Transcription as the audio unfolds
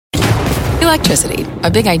Electricity, a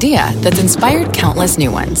big idea that's inspired countless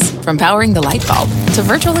new ones. From powering the light bulb to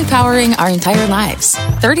virtually powering our entire lives.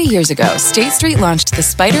 30 years ago, State Street launched the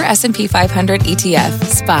SPDR S&P 500 ETF,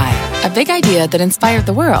 SPY. A big idea that inspired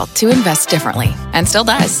the world to invest differently. And still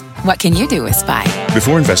does. What can you do with SPY?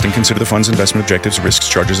 Before investing, consider the fund's investment objectives, risks,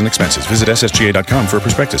 charges, and expenses. Visit ssga.com for a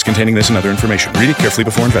prospectus containing this and other information. Read it carefully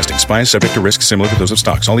before investing. SPY is subject to risks similar to those of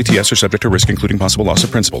stocks. All ETFs are subject to risk, including possible loss of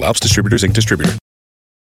principal. Alps Distributors, Inc. Distributor.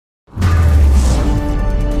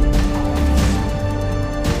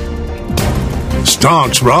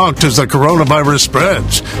 Stocks rocked as the coronavirus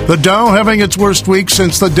spreads. The Dow having its worst week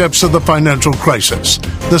since the depths of the financial crisis.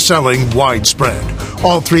 The selling widespread.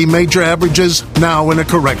 All three major averages now in a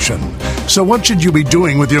correction. So what should you be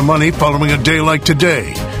doing with your money following a day like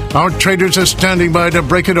today? Our traders are standing by to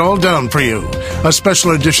break it all down for you. A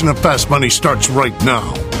special edition of Fast Money starts right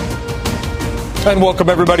now. And welcome,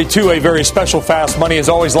 everybody, to a very special Fast Money, as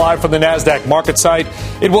always, live from the NASDAQ market site.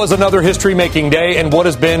 It was another history-making day and what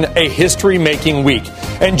has been a history-making week.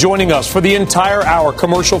 And joining us for the entire hour,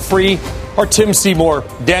 commercial-free, are Tim Seymour,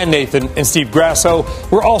 Dan Nathan, and Steve Grasso.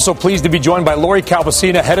 We're also pleased to be joined by Lori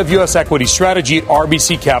Calvasina, head of U.S. equity strategy at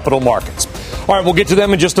RBC Capital Markets. All right, we'll get to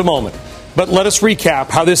them in just a moment. But let us recap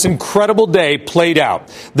how this incredible day played out.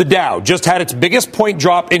 The Dow just had its biggest point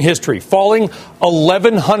drop in history, falling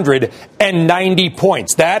 1,190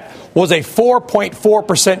 points. That was a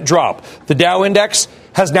 4.4% drop. The Dow index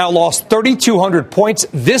has now lost 3,200 points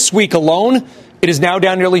this week alone. It is now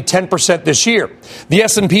down nearly 10% this year. The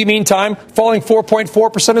S&P, meantime, falling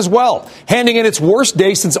 4.4% as well, handing in its worst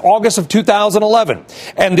day since August of 2011.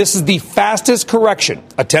 And this is the fastest correction,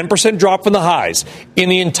 a 10% drop from the highs, in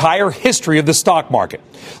the entire history of the stock market.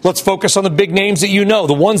 Let's focus on the big names that you know,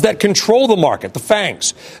 the ones that control the market, the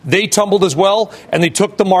FANGs. They tumbled as well, and they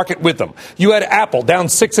took the market with them. You had Apple down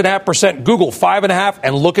 6.5%, Google 5.5%,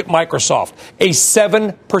 and look at Microsoft, a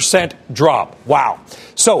 7% drop. Wow.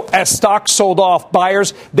 So as stocks sold off,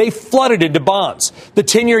 buyers, they flooded into bonds. The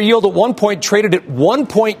 10-year yield at one point traded at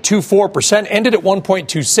 1.24%, ended at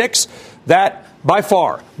 1.26%. That, by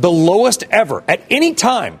far, the lowest ever at any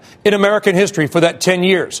time in American history for that 10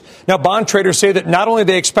 years. Now, bond traders say that not only are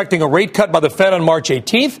they expecting a rate cut by the Fed on March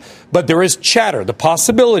 18th, but there is chatter, the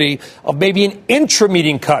possibility of maybe an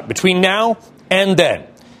intra-meeting cut between now and then.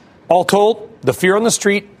 All told, the fear on the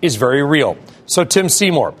street is very real. So, Tim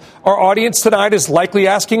Seymour, our audience tonight is likely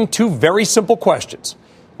asking two very simple questions.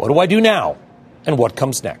 What do I do now? And what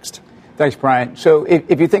comes next? Thanks, Brian. So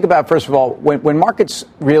if you think about, first of all, when markets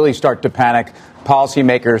really start to panic,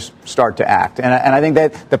 policymakers start to act. And I think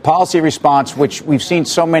that the policy response, which we've seen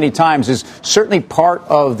so many times, is certainly part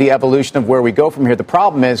of the evolution of where we go from here. The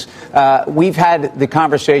problem is we've had the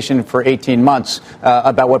conversation for 18 months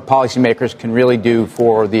about what policymakers can really do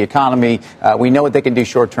for the economy. We know what they can do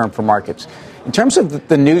short term for markets. In terms of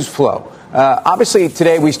the news flow, obviously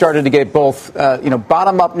today we started to get both,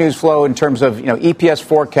 bottom-up news flow in terms of, EPS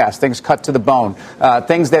forecasts, things cut to the bone,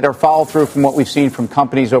 things that are follow through from what we've seen from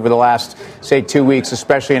companies over the last, say, 2 weeks,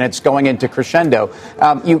 especially, and it's going into crescendo.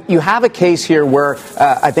 You have a case here where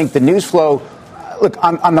I think the news flow, look,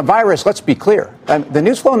 on the virus, let's be clear. The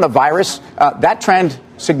news flow on the virus, that trend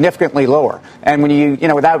significantly lower. And when you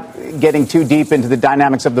without getting too deep into the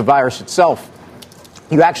dynamics of the virus itself,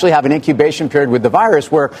 you actually have an incubation period with the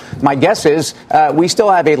virus where my guess is we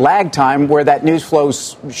still have a lag time where that news flow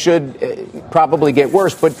should probably get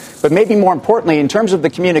worse. But maybe more importantly, in terms of the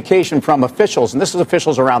communication from officials, and this is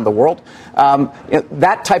officials around the world,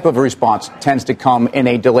 that type of response tends to come in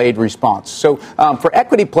a delayed response. So for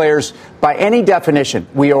equity players, by any definition,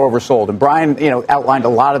 we are oversold. And Brian, outlined a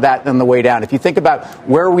lot of that on the way down. If you think about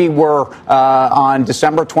where we were on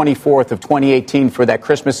December 24th of 2018 for that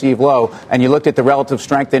Christmas Eve low, and you looked at the relative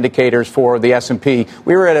strength indicators for the S&P,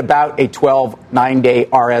 we were at about a 12 9-day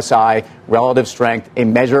RSI, relative strength, a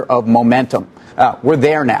measure of momentum. We're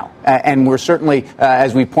there now. And we're certainly,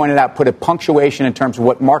 as we pointed out, put a punctuation in terms of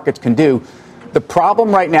what markets can do. The problem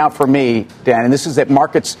right now for me, Dan, and this is that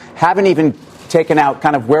markets haven't even taken out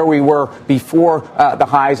kind of where we were before the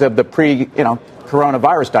highs of the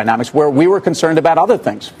coronavirus dynamics, where we were concerned about other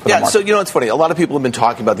things. So, it's funny. A lot of people have been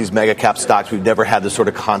talking about these mega cap stocks. We've never had the sort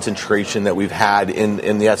of concentration that we've had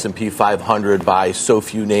in the S&P 500 by so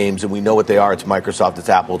few names, and we know what they are. It's Microsoft, it's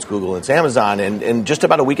Apple, it's Google, it's Amazon. And just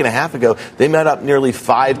about a week and a half ago, they met up nearly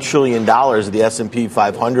 $5 trillion of the S&P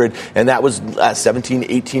 500, and that was 17,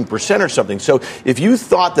 18% or something. So if you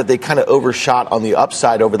thought that they kind of overshot on the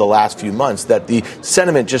upside over the last few months, that the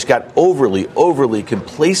sentiment just got overly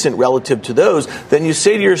complacent relative to those, then you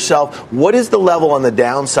say to yourself, what is the level on the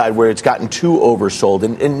downside where it's gotten too oversold?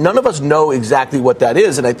 And none of us know exactly what that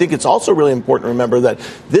is. And I think it's also really important to remember that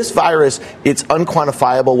this virus, it's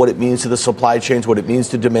unquantifiable what it means to the supply chains, what it means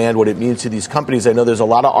to demand, what it means to these companies. I know there's a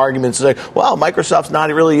lot of arguments to say, well, Microsoft's not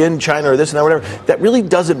really in China or this and that, whatever. That really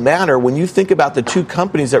doesn't matter. When you think about the two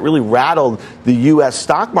companies that really rattled the U.S.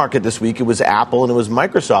 stock market this week, it was Apple and it was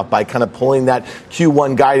Microsoft by kind of pulling that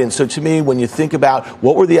Q1 guidance. So to me, when you think about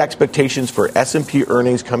what were the expectations for S&P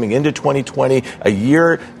earnings coming into 2020, a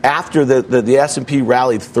year after the S&P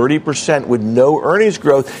rallied 30% with no earnings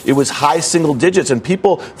growth, it was high single digits, and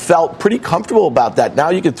people felt pretty comfortable about that. Now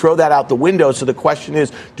you can throw that out the window. So the question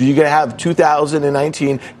is, do you have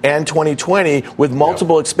 2019 and 2020 with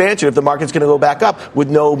multiple expansion if the market's going to go back up with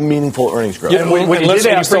no meaningful earnings growth? Yeah,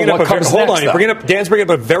 Dan's bringing up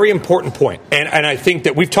a very important point, and I think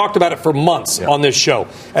that we've talked about it for months on this show,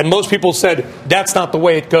 and most people said that's not the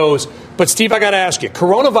way it goes. But Steve, I got to ask you,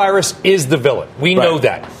 coronavirus is the villain. We know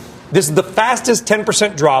that. This is the fastest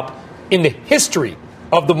 10% drop in the history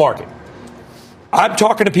of the market. I'm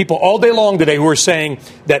talking to people all day long today who are saying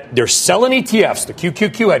that they're selling ETFs. The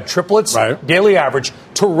QQQ had triplets daily average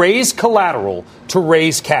to raise collateral, to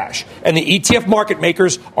raise cash. And the ETF market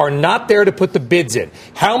makers are not there to put the bids in.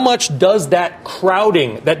 How much does that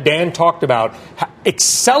crowding that Dan talked about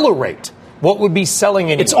accelerate what would be selling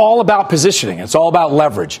anyway? It's all about positioning. It's all about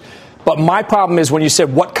leverage. But my problem is when you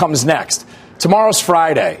said what comes next. Tomorrow's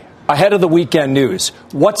Friday, ahead of the weekend news.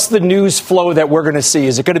 What's the news flow that we're going to see?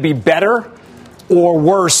 Is it going to be better or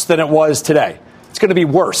worse than it was today? It's going to be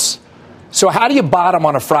worse. So how do you bottom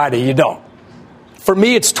on a Friday? You don't. For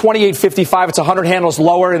me, it's 28.55. It's 100 handles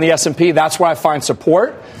lower in the S&P. That's where I find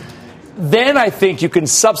support. Then I think you can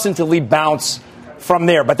substantively bounce from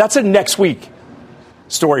there. But that's a next week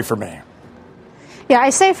story for me. Yeah,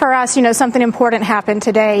 I say for us, something important happened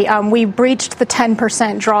today. We breached the 10%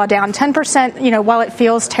 drawdown. 10%, while it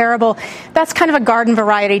feels terrible, that's kind of a garden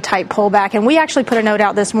variety type pullback. And we actually put a note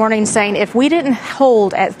out this morning saying if we didn't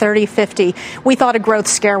hold at 30.50, we thought a growth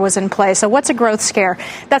scare was in play. So what's a growth scare?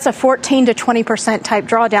 That's a 14 to 20% type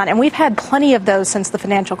drawdown. And we've had plenty of those since the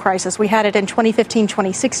financial crisis. We had it in 2015,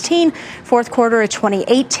 2016, fourth quarter of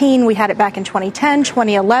 2018. We had it back in 2010,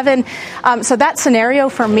 2011. So that scenario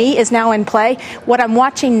for me is now in play. What I'm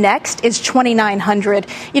watching next is 2,900.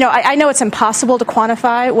 I know it's impossible to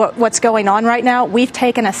quantify what's going on right now. We've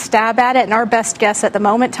taken a stab at it, and our best guess at the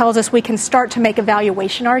moment tells us we can start to make a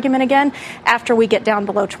valuation argument again after we get down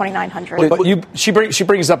below 2,900. But she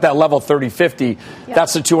brings up that level 30.50. Yeah.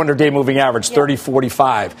 That's the 200-day moving average,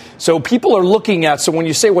 30.45. So people are looking at, so when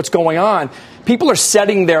you say what's going on, people are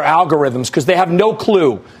setting their algorithms because they have no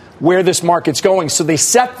clue where this market's going. So they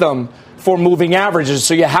set them for moving averages.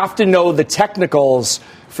 So you have to know the technicals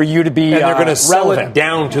for you to be and they're going to sell relevant. It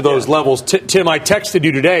down to those levels. Tim, I texted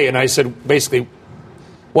you today, and I said, basically,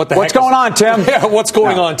 what's going on, Tim? Yeah, what's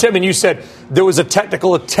going on, Tim? And you said there was a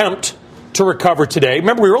technical attempt to recover today.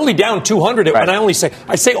 Remember, we were only down 200, and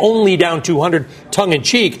I say only down 200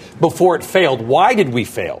 tongue-in-cheek before it failed. Why did we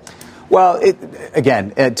fail? Well,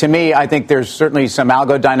 to me, I think there's certainly some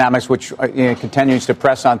algo dynamics which continues to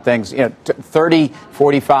press on things. 30,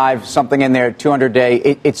 45, something in there,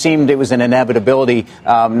 200-day. It seemed it was an inevitability,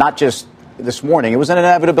 not just this morning. It was an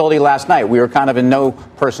inevitability last night. We were kind of in no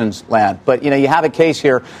person's land. But, you have a case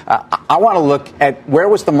here. I want to look at where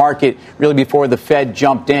was the market really before the Fed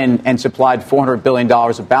jumped in and supplied $400 billion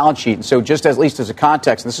of balance sheet. And so just at least as a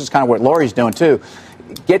context, and this is kind of what Lori's doing, too.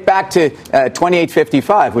 Get back to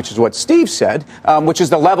 28.55, which is what Steve said, which is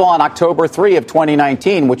the level on October 3 of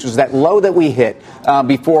 2019, which was that low that we hit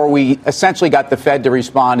before we essentially got the Fed to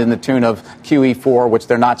respond in the tune of QE4, which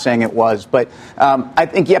they're not saying it was. But I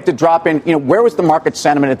think you have to drop in, where was the market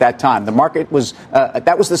sentiment at that time? The market was,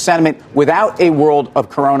 that was the sentiment without a world of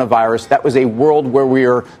coronavirus. That was a world where we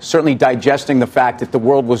were certainly digesting the fact that the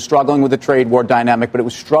world was struggling with the trade war dynamic, but it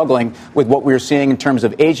was struggling with what we were seeing in terms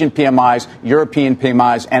of Asian PMIs, European PMIs,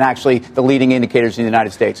 and actually the leading indicators in the United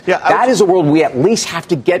States. That is a world we at least have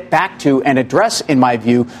to get back to and address, in my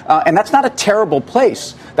view. And that's not a terrible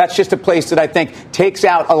place. That's just a place that I think takes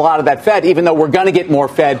out a lot of that Fed, even though we're going to get more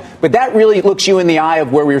Fed. But that really looks you in the eye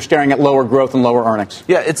of where we were staring at lower growth and lower earnings.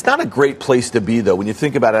 Yeah, it's not a great place to be, though, when you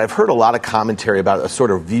think about it. I've heard a lot of commentary about a sort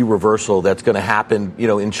of V reversal that's going to happen,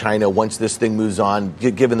 in China once this thing moves on,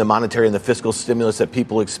 given the monetary and the fiscal stimulus that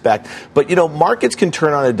people expect. But, markets can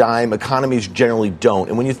turn on a dime. Economies generally don't. don't.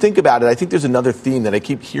 And when you think about it, I think there's another theme that I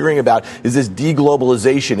keep hearing about is this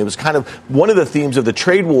deglobalization. It was kind of one of the themes of the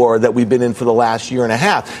trade war that we've been in for the last year and a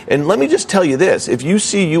half. And let me just tell you this. If you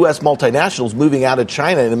see U.S. multinationals moving out of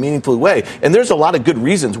China in a meaningful way, and there's a lot of good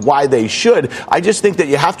reasons why they should, I just think that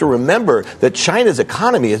you have to remember that China's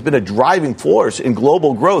economy has been a driving force in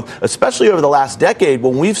global growth, especially over the last decade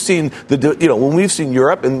when we've seen when we've seen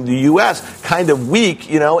Europe and the U.S. kind of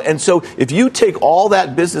weak, and so if you take all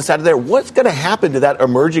that business out of there, what's going to happen to that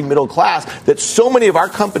emerging middle class that so many of our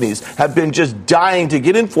companies have been just dying to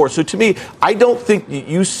get in for? So to me, I don't think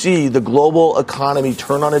you see the global economy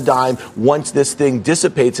turn on a dime once this thing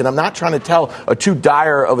dissipates. And I'm not trying to tell a too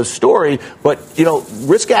dire of a story, but,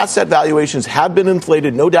 risk asset valuations have been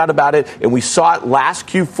inflated, no doubt about it. And we saw it last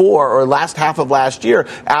Q4 or last half of last year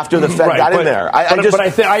after the Fed got in there.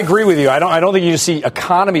 I agree with you. I don't think you see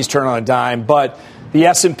economies turn on a dime, but the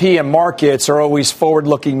S&P and markets are always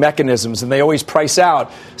forward-looking mechanisms, and they always price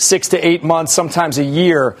out 6 to 8 months, sometimes a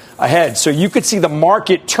year ahead. So you could see the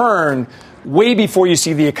market turn way before you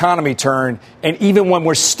see the economy turn, and even when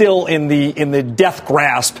we're still in the death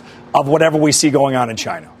grasp of whatever we see going on in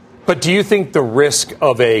China. But do you think the risk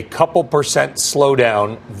of a couple percent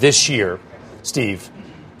slowdown this year, Steve,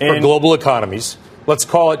 for global economies, let's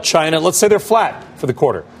call it China, let's say they're flat for the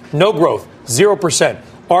quarter, no growth, 0%.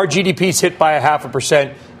 Our GDP's hit by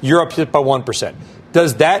 0.5%, Europe's hit by 1%.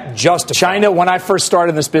 Does that justify? China, when I first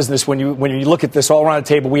started in this business, when you look at this all around the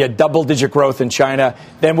table, we had double-digit growth in China.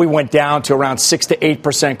 Then we went down to around 6 to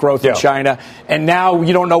 8% growth in China. And now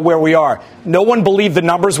you don't know where we are. No one believed the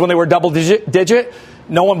numbers when they were double-digit.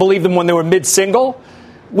 No one believed them when they were mid-single.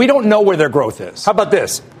 We don't know where their growth is. How about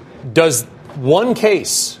this? Does one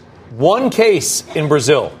case in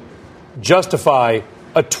Brazil justify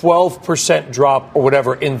a 12% drop or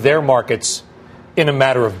whatever in their markets in a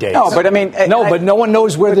matter of days? No, but no one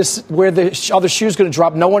knows where the other shoe is going to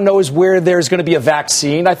drop. No one knows where there's going to be a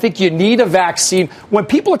vaccine. I think you need a vaccine. When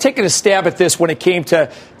people are taking a stab at this, when it came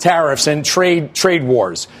to tariffs and trade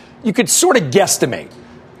wars, you could sort of guesstimate.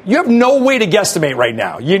 You have no way to guesstimate right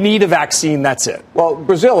now. You need a vaccine. That's it. Well,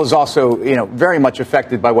 Brazil is also, very much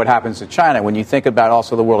affected by what happens to China. When you think about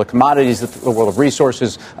also the world of commodities, the world of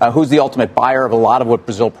resources, who's the ultimate buyer of a lot of what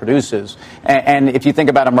Brazil produces? And if you think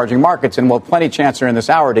about emerging markets, and we'll have plenty of chance here in this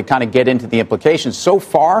hour to kind of get into the implications. So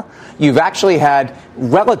far, you've actually had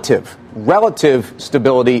relative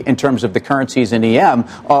stability in terms of the currencies in EM,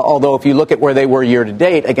 although if you look at where they were year to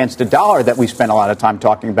date against the dollar that we spent a lot of time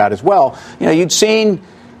talking about as well, you'd seen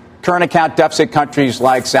current account deficit countries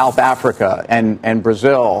like South Africa and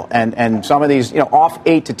Brazil and some of these, off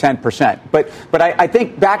 8 to 10%. But I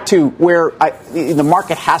think back to where the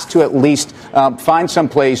market has to at least find some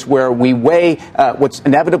place where we weigh what's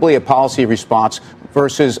inevitably a policy response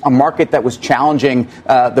versus a market that was challenging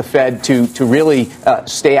the Fed to really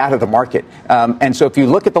stay out of the market. And so if you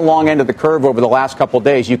look at the long end of the curve over the last couple of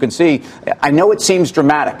days, you can see, I know it seems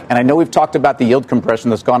dramatic, and I know we've talked about the yield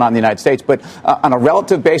compression that's gone on in the United States, but on a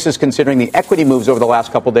relative basis, considering the equity moves over the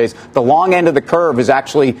last couple of days, the long end of the curve has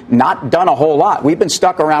actually not done a whole lot. We've been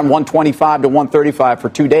stuck around 125 to 135 for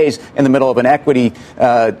 2 days in the middle of an equity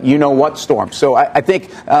you-know-what storm. So I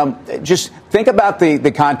think just think about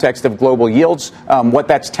the context of global yields, what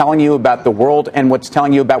that's telling you about the world, and what's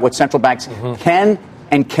telling you about what central banks can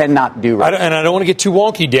and cannot do right. And I don't want to get too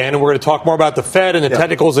wonky, Dan, and we're going to talk more about the Fed and the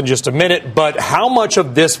technicals in just a minute, but how much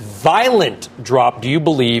of this violent drop do you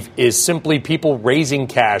believe is simply people raising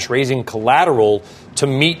cash, raising collateral to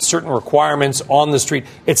meet certain requirements on the street?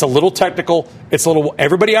 It's a little technical. It's a little.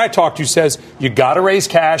 Everybody I talk to says you got to raise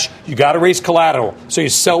cash, you got to raise collateral, so you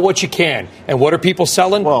sell what you can. And what are people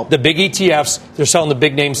selling? Well, the big ETFs. They're selling the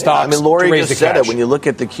big name stocks. Lori just said it. When you look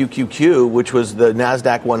at the QQQ, which was the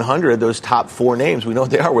Nasdaq 100, those top four names, we know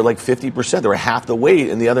what they are. We're like 50%. They were half the weight,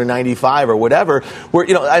 and the other 95 or whatever. Where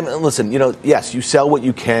listen, yes, you sell what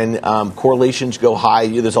you can. Correlations go high.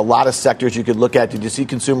 There's a lot of sectors you could look at. Did you see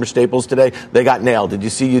consumer staples today? They got nailed. Did you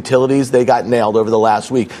see utilities? They got nailed over the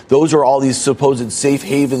last week. Those are all these supposed safe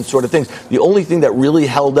haven sort of things. The only thing that really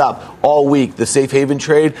held up all week, the safe haven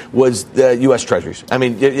trade, was the U.S. Treasuries.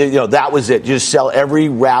 That was it. You just sell every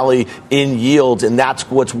rally in yields, and that's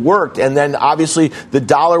what's worked. And then, obviously, the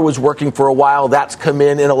dollar was working for a while. That's come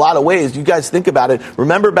in a lot of ways. You guys think about it.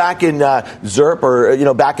 Remember back in ZERP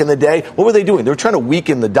or, back in the day, what were they doing? They were trying to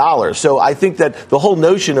weaken the dollar. So I think that the whole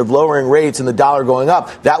notion of lowering rates and the dollar going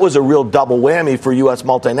up, that was a real double whammy for U.S.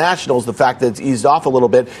 multinationals. The fact that it's eased off a little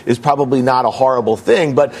bit is probably not a horrible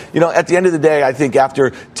thing. But, at the end of the day, I think after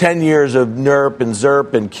 10 years of NERP and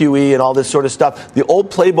ZERP and QE and all this sort of stuff, the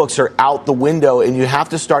old playbooks are out the window, and you have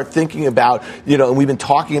to start thinking about, and we've been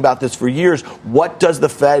talking about this for years, what does the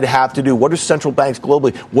Fed have to do? What do central banks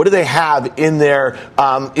globally. What do they have in their,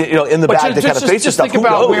 in the bag to kind of face this stuff? Just think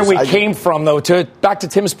about where we came from, though. Back to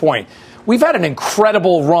Tim's point. We've had an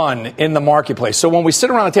incredible run in the marketplace. So when we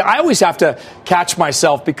sit around the table, I always have to catch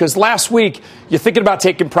myself because last week you're thinking about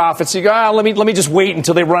taking profits. You go, let me just wait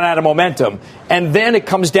until they run out of momentum. And then it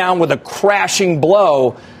comes down with a crashing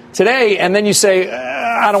blow today. And then you say,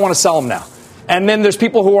 I don't want to sell them now. And then there's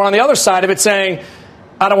people who are on the other side of it saying,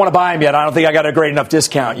 I don't want to buy them yet. I don't think I got a great enough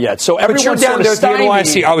discount yet. So everyone's down there at the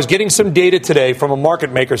NYSE. I was getting some data today from a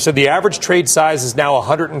market maker. Said the average trade size is now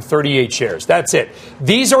 138 shares. That's it.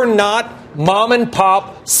 These are not mom and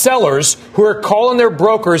pop sellers who are calling their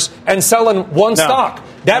brokers and selling one stock.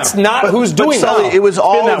 That's not who's doing Sully, it was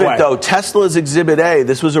all of it, though. Tesla's Exhibit A.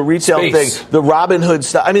 This was a retail thing. The Robinhood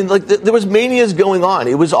stuff. I mean, there was manias going on.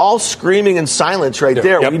 It was all screaming in silence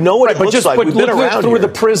there. Yep. We know what it looks like. We've been around through the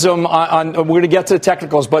prism on we're going to get to the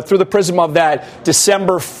technicals, but through the prism of that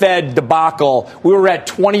December Fed debacle, we were at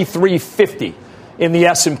 2350 in the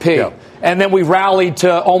S&P. Yep. And then we rallied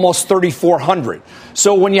to almost 3,400.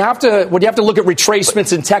 So when you have to look at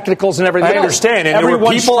retracements and technicals and everything, I understand. And there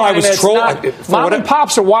were people I was trolling. Mom and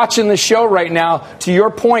pops are watching the show right now. To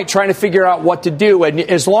your point, trying to figure out what to do. And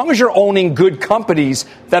as long as you're owning good companies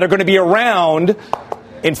that are going to be around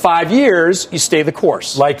in 5 years, you stay the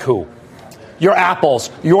course. Like who? Your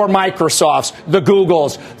Apples, your Microsofts, the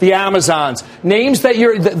Googles, the Amazons, names that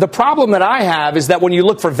the problem that I have is that when you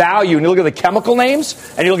look for value and you look at the chemical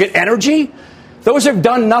names and you look at energy, those have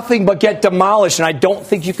done nothing but get demolished, and I don't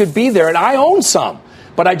think you could be there. And I own some.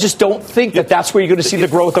 But I just don't think that's where you're going to see the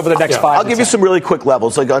growth over the next 5 years. I'll give you some really quick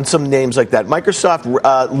levels, like on some names like that. Microsoft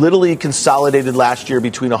literally consolidated last year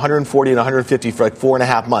between 140 and 150 for like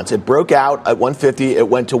 4.5 months. It broke out at 150. It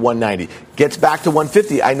went to 190. Gets back to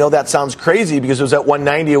 150. I know that sounds crazy because it was at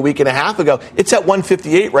 190 a week and a half ago. It's at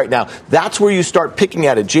 158 right now. That's where you start picking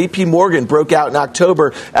at it. JP Morgan broke out in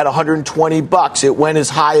October at $120. It went as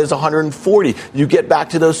high as 140. You get back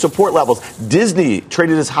to those support levels. Disney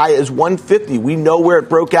traded as high as 150. We know where it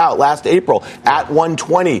broke out last April at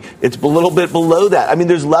 120. It's a little bit below that. I mean,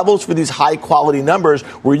 there's levels for these high quality numbers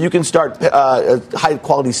where you can start high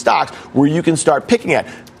quality stocks where you can start picking at.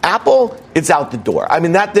 Apple, it's out the door. I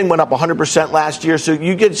mean, that thing went up 100% last year, so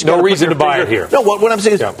you get no reason to buy it here. No, what I'm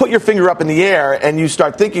saying is put your finger up in the air and you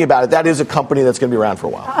start thinking about it. That is a company that's going to be around for a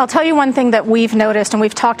while. I'll tell you one thing that we've noticed, and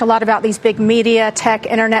we've talked a lot about these big media, tech,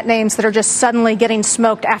 internet names that are just suddenly getting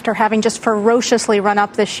smoked after having just ferociously run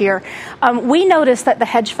up this year. We noticed that the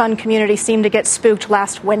hedge fund community seemed to get spooked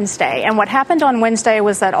last Wednesday. And what happened on Wednesday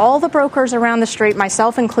was that all the brokers around the street,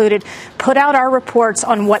 myself included, put out our reports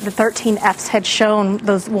on what the 13 Fs had shown,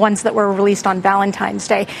 those ones that were released on Valentine's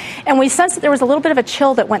Day. And we sensed that there was a little bit of a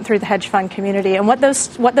chill that went through the hedge fund community. And what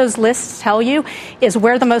those lists tell you is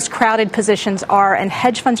where the most crowded positions are. And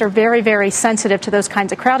hedge funds are very, very sensitive to those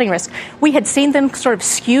kinds of crowding risks. We had seen them sort of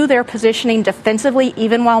skew their positioning defensively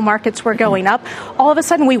even while markets were going up. All of a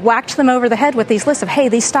sudden, we whacked them over the head with these lists of, hey,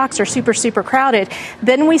 these stocks are super, super crowded.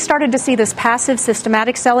 Then we started to see this passive,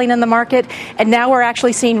 systematic selling in the market. And now we're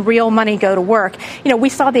actually seeing real money go to work. You know, we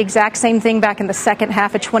saw the exact same thing back in the second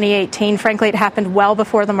half of 2018. Frankly, it happened well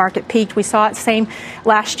before the market peaked. We saw it same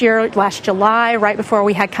last year, last July, right before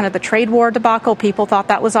we had kind of the trade war debacle. People thought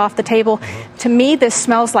that was off the table. To me, this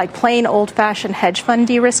smells like plain old-fashioned hedge fund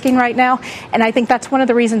de-risking right now. And I think that's one of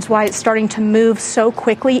the reasons why it's starting to move so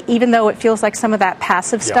quickly, even though it feels like some of that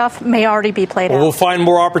passive stuff may already be played out. We'll find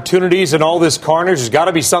more opportunities in all this carnage. There's got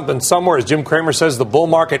to be something somewhere. As Jim Cramer says, the bull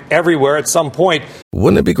market everywhere at some point.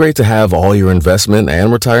 Wouldn't it be great to have all your investment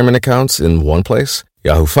and retirement accounts in one place?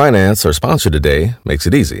 Yahoo Finance, our sponsor today, makes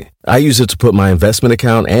it easy. I use it to put my investment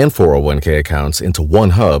account and 401k accounts into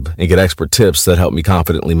one hub and get expert tips that help me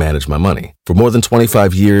confidently manage my money. For more than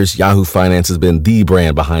 25 years, Yahoo Finance has been the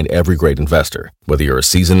brand behind every great investor. Whether you're a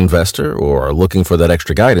seasoned investor or are looking for that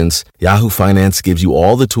extra guidance, Yahoo Finance gives you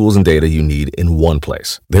all the tools and data you need in one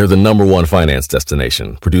place. They're the #1 finance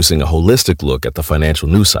destination, producing a holistic look at the financial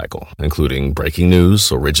news cycle, including breaking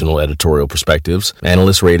news, original editorial perspectives,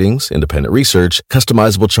 analyst ratings, independent research,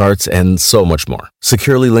 customizable charts, and so much more.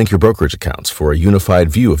 Securely link your brokerage accounts for a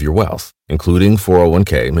unified view of your wealth, including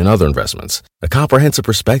 401k and other investments. A comprehensive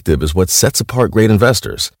perspective is what sets apart great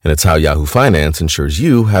investors, and it's how Yahoo Finance ensures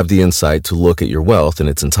you have the insight to look at your wealth in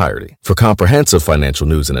its entirety. For comprehensive financial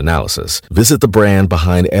news and analysis, visit the brand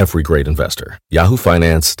behind every great investor,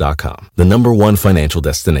 yahoofinance.com, the #1 financial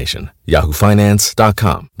destination,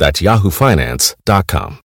 yahoofinance.com. That's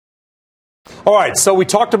yahoofinance.com. All right, so we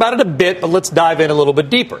talked about it a bit, but let's dive in a little bit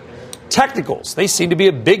deeper. Technicals, they seem to be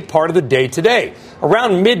a big part of the day today.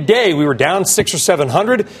 Around midday, we were down 600 or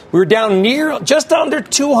 700. We were down near just under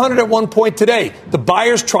 200 at one point today. The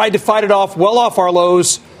buyers tried to fight it off, well off our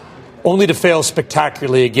lows, only to fail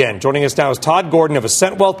spectacularly again. Joining us now is Todd Gordon of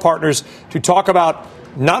Ascent Wealth Partners to talk about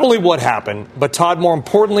not only what happened, but Todd, more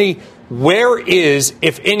importantly, where is,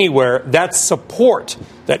 if anywhere, that support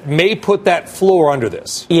that may put that floor under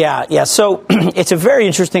this? Yeah. So it's a very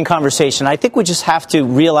interesting conversation. I think we just have to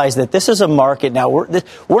realize that this is a market now.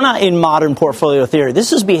 We're not in modern portfolio theory.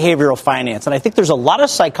 This is behavioral finance. And I think there's a lot of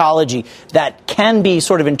psychology that can be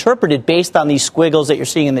sort of interpreted based on these squiggles that you're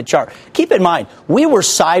seeing in the chart. Keep in mind, we were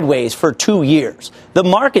sideways for 2 years. The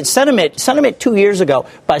market sentiment 2 years ago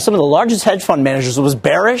by some of the largest hedge fund managers was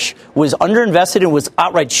bearish, was underinvested, and was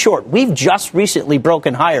outright short. We've just recently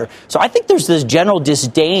broken higher. So I think there's this general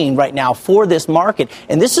disdain right now for this market.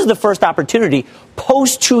 And this is the first opportunity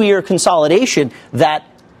post 2-year consolidation that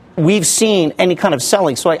we've seen any kind of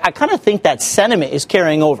selling. So I kind of think that sentiment is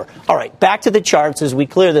carrying over. All right, back to the charts as we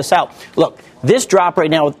clear this out. Look, this drop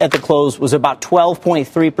right now at the close was about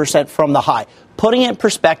 12.3% from the high. Putting it in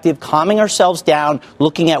perspective, calming ourselves down,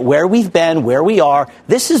 looking at where we've been, where we are,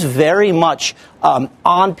 this is very much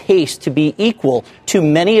on pace to be equal to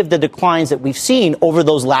many of the declines that we've seen over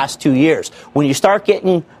those last 2 years. When you start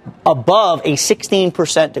getting above a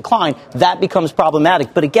 16% decline, that becomes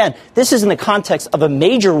problematic. But again, this is in the context of a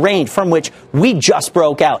major range from which we just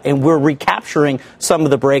broke out, and we're recapturing some of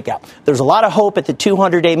the breakout. There's a lot of hope at the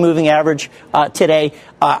 200-day moving average today.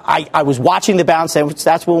 I was watching the bounce, and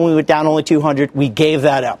that's when we went down only 200. We gave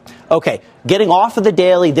that up. Okay, getting off of the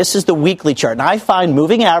daily, this is the weekly chart. And I find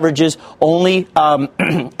moving averages only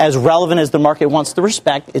as relevant as the market wants to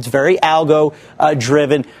respect. It's very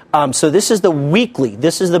algo-driven. So this is the weekly.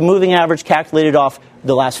 This is the moving average calculated off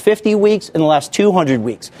the last 50 weeks and the last 200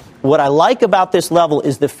 weeks. What I like about this level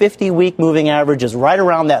is the 50-week moving average is right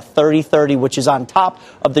around that 30-30, which is on top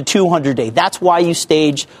of the 200-day. That's why you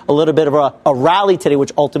staged a little bit of a rally today,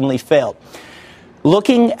 which ultimately failed.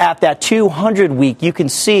 Looking at that 200-week, you can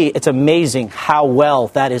see it's amazing how well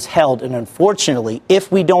that is held. And unfortunately,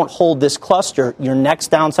 if we don't hold this cluster, your next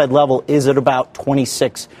downside level is at about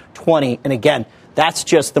 26.20. And again, that's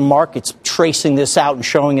just the markets tracing this out and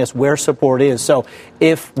showing us where support is. So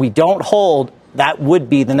if we don't hold, that would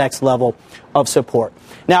be the next level of support.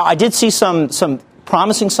 Now, I did see some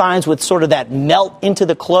promising signs with sort of that melt into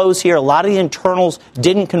the close here. A lot of the internals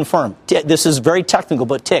didn't confirm. This is very technical,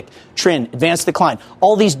 but tick, trend, advanced decline.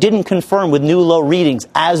 All these didn't confirm with new low readings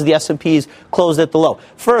as the S&Ps closed at the low.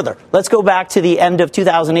 Further, let's go back to the end of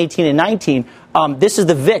 2018 and 19. This is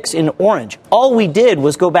the VIX in orange. All we did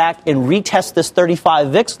was go back and retest this 35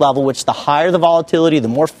 VIX level, which the higher the volatility, the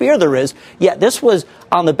more fear there is. Yet this was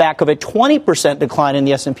on the back of a 20% decline in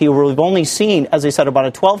the S&P, where we've only seen, as I said, about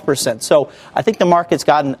a 12%. So I think the market's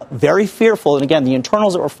gotten very fearful. And again, the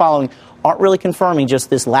internals that we're following aren't really confirming just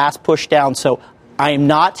this last push down. So I am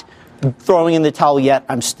not throwing in the towel yet.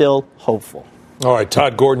 I'm still hopeful. All right,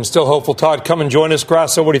 Todd Gordon, still hopeful. Todd, come and join us.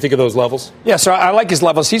 Grasso, what do you think of those levels? Yeah, so I like his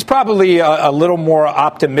levels. He's probably a little more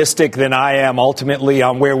optimistic than I am ultimately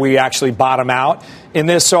on where we actually bottom out in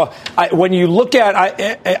this. So when you look at,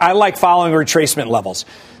 I like following retracement levels.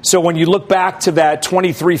 So when you look back to that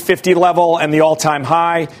 2350 level and the all-time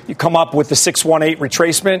high, you come up with the 618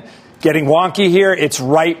 retracement. Getting wonky here, it's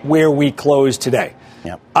right where we closed today.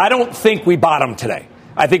 Yep. I don't think we bottom today.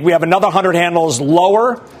 I think we have another 100 handles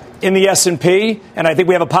lower in the S&P, and I think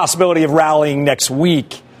we have a possibility of rallying next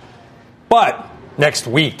week. But next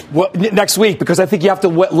week, because I think you have to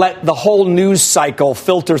let the whole news cycle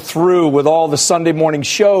filter through with all the Sunday morning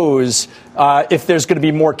shows. If there's going to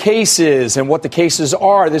be more cases and what the cases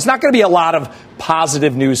are, there's not going to be a lot of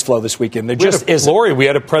positive news flow this weekend. There just isn't. Lori, we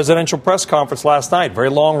had a presidential press conference last night, very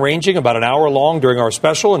long-ranging, about an hour long during our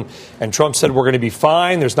special, and Trump said we're going to be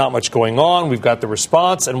fine. There's not much going on. We've got the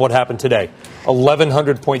response. And what happened today?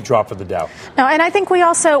 1,100-point drop for the Dow. No, and I think we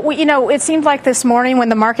also, it seemed like this morning when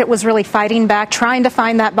the market was really fighting back, trying to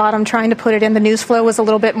find that bottom, trying to put it in, the news flow was a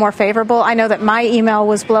little bit more favorable. I know that my email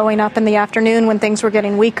was blowing up in the afternoon when things were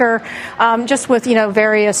getting weaker, just with,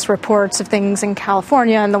 various reports of things in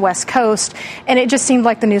California and the West Coast. And it just seemed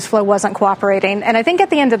like the news flow wasn't cooperating. And I think at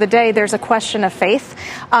the end of the day, there's a question of faith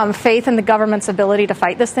in the government's ability to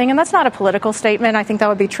fight this thing. And that's not a political statement. I think that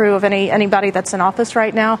would be true of anybody that's in office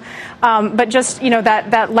right now. But just,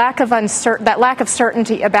 that lack of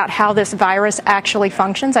certainty about how this virus actually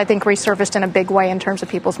functions, I think resurfaced in a big way in terms of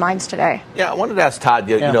people's minds today. Yeah, I wanted to ask Todd,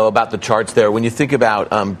 you know, about the charts there. When you think about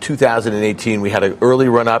 2018, we had an early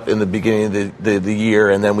run up in the beginning of the year,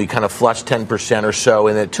 and then we kind of flushed 10% or so,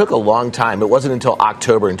 and it took a long time. It wasn't until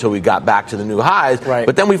October until we got back to the new highs,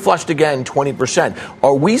 but then we flushed again 20%.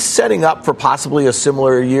 Are we setting up for possibly a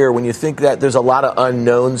similar year when you think that there's a lot of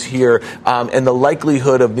unknowns here and the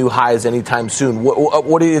likelihood of new highs anytime soon?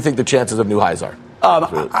 What do you think the chances of new highs are?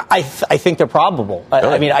 I think they're probable.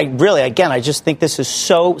 Really? I just think this is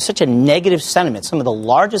such a negative sentiment. Some of the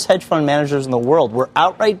largest hedge fund managers in the world were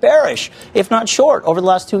outright bearish, if not short, over the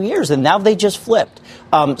last 2 years, and now they just flipped.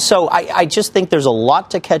 So I just think there's a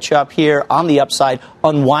lot to catch up here on the upside,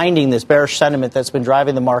 unwinding this bearish sentiment that's been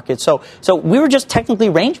driving the market. So we were just technically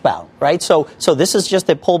range bound, right? So this is just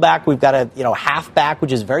a pullback. We've got a half back,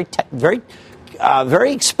 which is very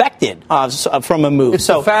expected from a move. It's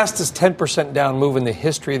the fastest 10% down move in the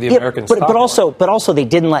history of the American stock market. But also they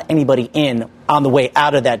didn't let anybody in on the way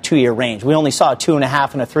out of that 2-year range. We only saw a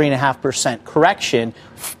 2.5% and a 3.5% correction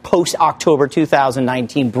post October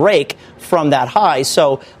 2019 break from that high.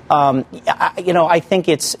 So, I think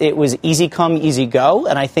it was easy come, easy go.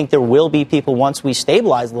 And I think there will be people, once we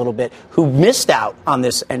stabilize a little bit, who missed out on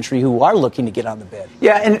this entry, who are looking to get on the bid.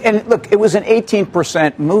 Yeah, and look, it was an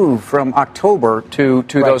 18% move from October to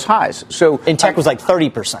those highs. So in tech was like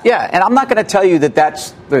 30%. Yeah, and I'm not going to tell you that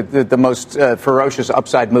that's the most ferocious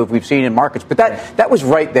upside move we've seen in markets, but that was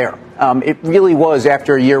right there. It really was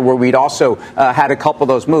after a year where we'd also had a couple of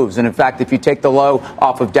those moves. And in fact, if you take the low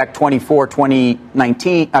off of Deck 24,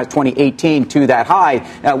 2018 to that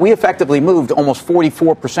high, we effectively moved almost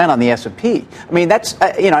 44% on the S&P. I mean, that's,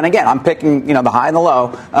 and again, I'm picking, the high and the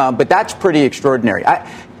low, but that's pretty extraordinary.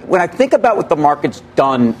 When I think about what the market's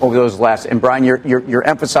done over those last, and Brian, you're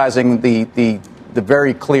emphasizing the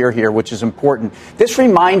very clear here, which is important. This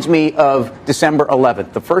reminds me of December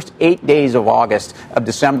 11th, the first 8 days of August of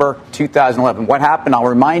December 2011. What happened, I'll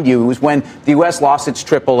remind you, was when the U.S. lost its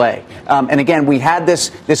AAA. And again, we had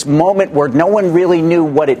this moment where no one really knew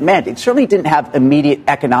what it meant. It certainly didn't have immediate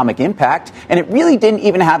economic impact, and it really didn't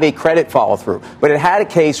even have a credit follow-through. But it had a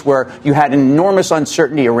case where you had enormous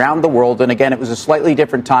uncertainty around the world, and again, it was a slightly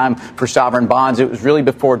different time for sovereign bonds. It was really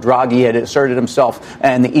before Draghi had asserted himself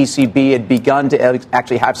and the ECB had begun to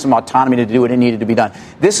actually have some autonomy to do what it needed to be done.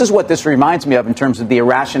 This is what this reminds me of in terms of the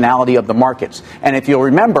irrationality of the markets. And if you'll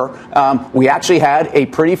remember, we actually had a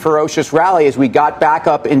pretty ferocious rally as we got back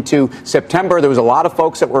up into September. There was a lot of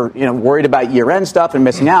folks that were worried about year-end stuff and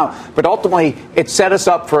missing out. But ultimately, it set us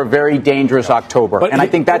up for a very dangerous October. But and I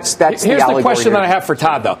think that's here's the question that I have for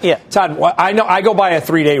Todd, though. Yeah. Todd, I know I go by a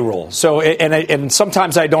 3-day rule. So and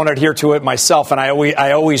sometimes I don't adhere to it myself, and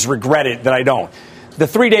I always regret it that I don't. The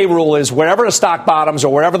 3-day rule is wherever the stock bottoms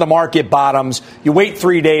or wherever the market bottoms, you wait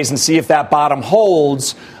 3 days and see if that bottom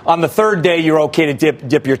holds. On the third day, you're okay to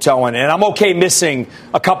dip your toe in. And I'm okay missing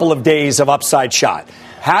a couple of days of upside shot.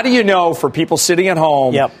 How do you know, for people sitting at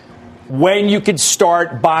home, when you could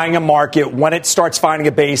start buying a market, when it starts finding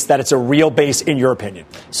a base, that it's a real base in your opinion?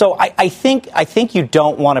 So I think you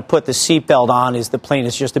don't want to put the seatbelt on as the plane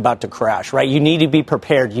is just about to crash, right? You need to be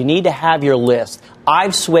prepared. You need to have your list.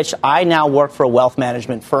 I've switched. I now work for a wealth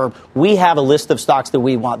management firm. We have a list of stocks that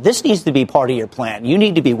we want. This needs to be part of your plan. You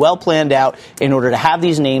need to be well planned out in order to have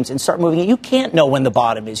these names and start moving it. You can't know when the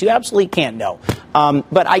bottom is. You absolutely can't know.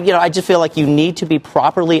 But I just feel like you need to be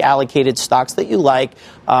properly allocated stocks that you like.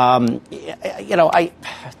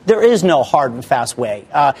 There is no hard and fast way.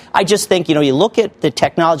 I just think, you look at the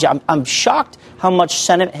technology. I'm shocked how much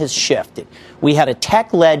sentiment has shifted. We had a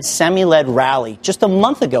tech-led, semi-led rally just a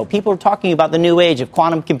month ago. People were talking about the new age of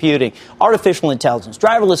quantum computing, artificial intelligence,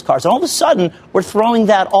 driverless cars, and all of a sudden we're throwing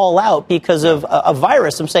that all out because of a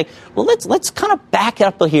virus. I'm saying, well, let's kind of back it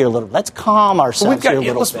up here a little. Let's calm ourselves here a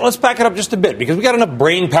little bit. Let's back it up just a bit because we got enough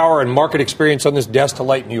brain power and market experience on this desk to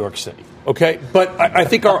light New York City. Okay, but I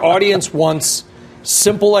think our audience wants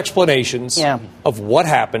simple explanations of what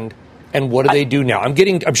happened. And what do they do now?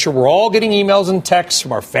 I'm sure we're all getting emails and texts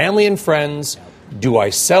from our family and friends. Do I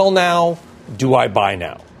sell now? Do I buy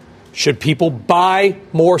now? Should people buy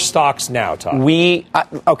more stocks now, Todd?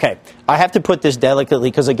 Okay. I have to put this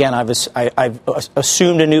delicately because, again, I've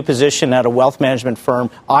assumed a new position at a wealth management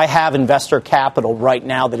firm. I have investor capital right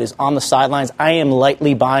now that is on the sidelines. I am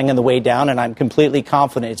lightly buying on the way down, and I'm completely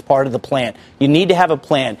confident it's part of the plan. You need to have a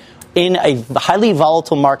plan. In a highly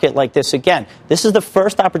volatile market like this, again, this is the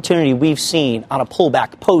first opportunity we've seen on a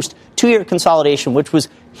pullback post 2-year consolidation, which was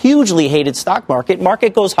hugely hated stock market.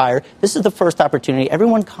 Market goes higher. This is the first opportunity.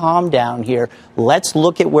 Everyone calm down here. Let's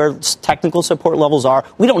look at where technical support levels are.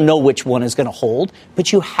 We don't know which one is going to hold,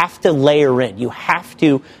 but you have to layer in. You have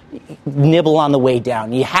to nibble on the way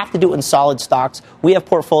down. You have to do it in solid stocks. We have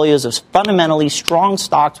portfolios of fundamentally strong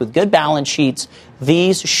stocks with good balance sheets.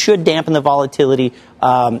 These should dampen the volatility.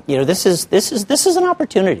 This is an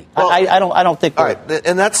opportunity. Well, I don't think. All right,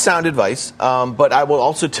 and that's sound advice. But I will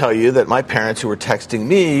also tell you that my parents, who were texting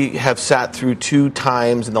me, have sat through 2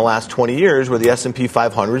 times in the last 20 years where the S&P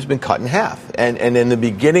 500 has been cut in half. And in the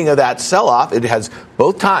beginning of that sell-off, it has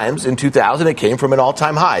both times. In 2000, it came from an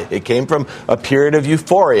all-time high. It came from a period of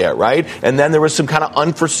euphoria, right? And then there was some kind of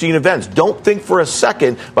unforeseen events. Don't think for a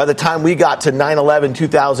second by the time we got to 9/11,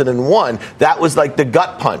 2001, that was like the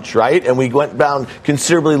gut punch, right? And we went down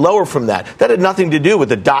considerably lower from that. That had nothing to do with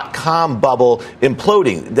the dot-com bubble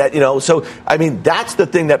imploding. So, I mean, that's the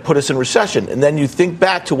thing that put us in recession. And then you think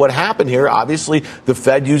back to what happened here. Obviously, the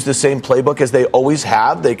Fed used the same playbook as they always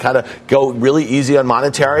have. They kind of go really easy on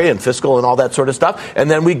monetary and fiscal and all that sort of stuff.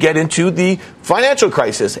 And then we get into the financial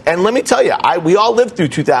crisis. And let me tell you, we all lived through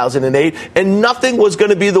 2008, and nothing was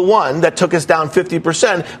going to be the one that took us down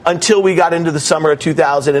 50% until we got into the summer of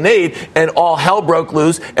 2008, and all hell broke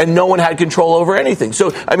loose, and no one had control over anything.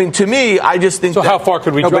 So, I mean, to me, I just think So how far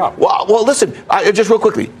could we drop? Well, listen, just real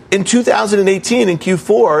quickly. In 2018, in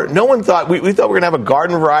Q4, no one thought, we thought we were going to have a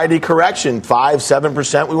garden variety correction,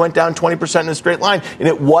 5-7%. We went down 20% in a straight line. And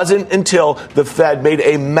it wasn't until the Fed made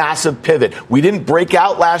a massive pivot. We didn't break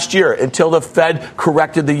out last year until the Fed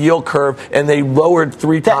corrected the yield curve and they lowered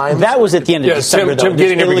 3 times. That was at the end of December, Tim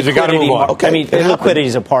getting it because you got to move on. Okay. I mean, liquidity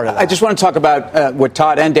is a part of that. I just want to talk about what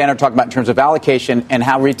Todd and Dan are talking about in terms of allocation and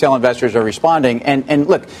how retail investors are responding. And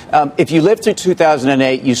look, if you lived through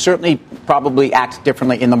 2008, you certainly probably act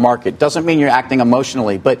differently in the market. Doesn't mean you're acting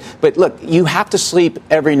emotionally. But look, you have to sleep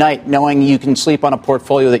every night knowing you can sleep on a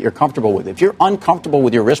portfolio that you're comfortable with. If you're uncomfortable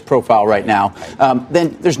with your risk profile right now,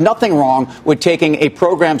 then there's nothing wrong with taking a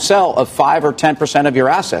program sell of 5 or 10% of your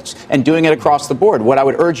assets and doing it across the board. What I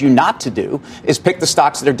would urge you not to do is pick the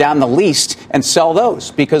stocks that are down the least and sell those,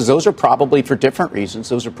 because those are probably, for different reasons,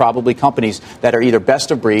 those are probably companies that are either best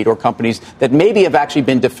of breed or companies that maybe have actually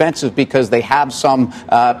been defensive because they have some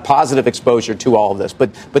positive exposure to all of this.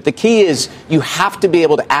 But the key is you have to be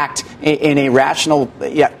able to act in a rational,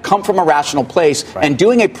 come from a rational place, right, and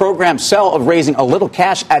doing a program sell of raising a little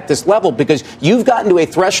cash at this level because you've gotten to a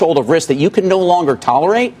threshold of risk that you can no longer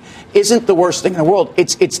tolerate isn't the worst thing in the world.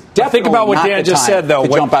 It's definitely think about what not Dan the just time said, though.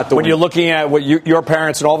 When you're looking at what your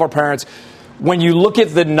parents and all of our parents, when you look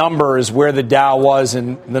at the numbers where the Dow was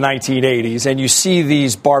in the 1980s and you see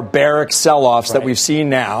these barbaric sell-offs, right, that we've seen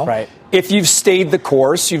now, right, if you've stayed the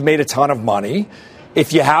course, you've made a ton of money.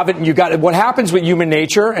 If you haven't, you got it. What happens with human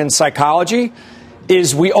nature and psychology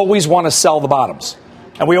is we always want to sell the bottoms.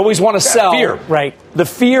 And we always want to sell. Fear. Right. The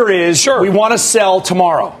fear is we want to sell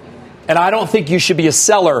tomorrow. And I don't think you should be a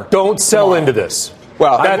seller. Don't sell into this.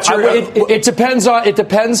 Well, it depends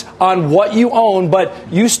on what you own, but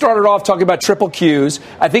you started off talking about triple Qs.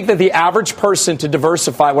 I think that the average person, to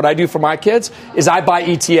diversify, what I do for my kids is I buy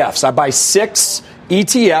ETFs. I buy 6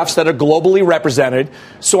 ETFs that are globally represented,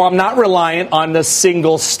 so I'm not reliant on the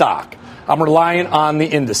single stock. I'm reliant on the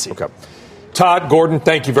indices. Okay. Todd, Gordon,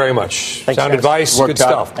 thank you very much. Thanks, Sound guys. advice, good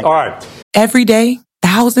stuff. All right. Every day,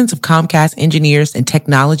 thousands of Comcast engineers and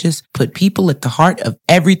technologists put people at the heart of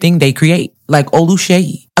everything they create. Like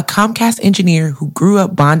Oluseyi, a Comcast engineer who grew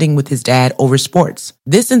up bonding with his dad over sports.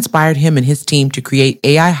 This inspired him and his team to create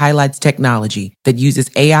AI Highlights technology that uses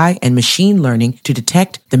AI and machine learning to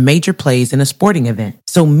detect the major plays in a sporting event,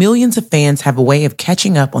 so millions of fans have a way of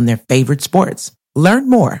catching up on their favorite sports. Learn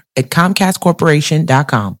more at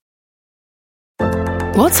ComcastCorporation.com.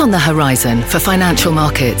 What's on the horizon for financial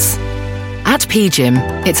markets? At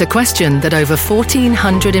PGIM, it's a question that over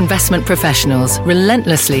 1,400 investment professionals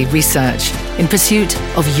relentlessly research in pursuit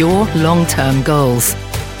of your long-term goals.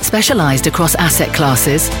 Specialized across asset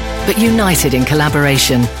classes, but united in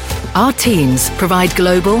collaboration, our teams provide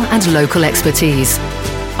global and local expertise.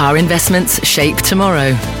 Our investments shape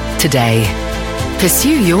tomorrow, today.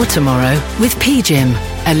 Pursue your tomorrow with PGIM,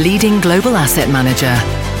 a leading global asset manager.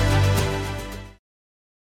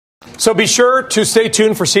 So be sure to stay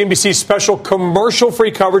tuned for CNBC's special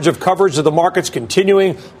commercial-free coverage of the markets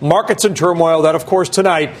continuing, markets in turmoil. That, of course,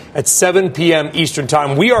 tonight at 7 p.m. Eastern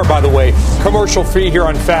Time. We are, by the way, commercial-free here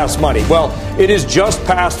on Fast Money. Well, it is just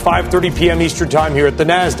past 5:30 p.m. Eastern Time here at the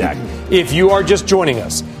NASDAQ. If you are just joining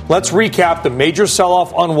us, let's recap the major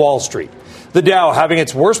sell-off on Wall Street. The Dow having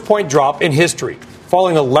its worst point drop in history,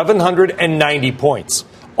 falling 1,190 points.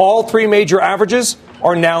 All 3 major averages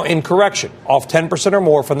are now in correction, off 10% or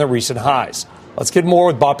more from the recent highs. Let's get more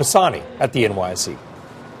with Bob Pisani at the NYSE.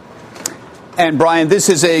 And, Brian, this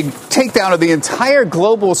is a takedown of the entire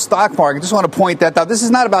global stock market. I just want to point that out. This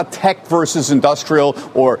is not about tech versus industrial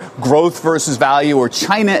or growth versus value or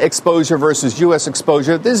China exposure versus U.S.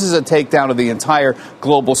 exposure. This is a takedown of the entire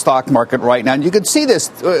global stock market right now. And you can see this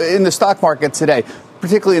in the stock market today,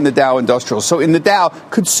 particularly in the Dow Industrials. So in the Dow,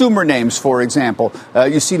 consumer names, for example,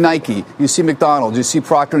 you see Nike, you see McDonald's, you see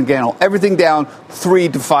Procter & Gamble, everything down 3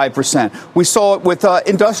 to 5%. We saw it with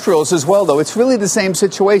industrials as well, though. It's really the same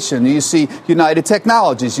situation. You see United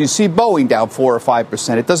Technologies, you see Boeing down 4 or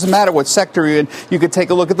 5%. It doesn't matter what sector you're in. You could take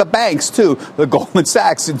a look at the banks, too, the Goldman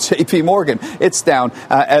Sachs and J.P. Morgan. It's down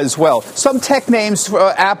as well. Some tech names,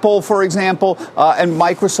 Apple, for example, and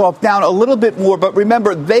Microsoft down a little bit more. But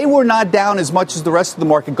remember, they were not down as much as the rest of the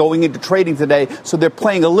market going into trading today, so they're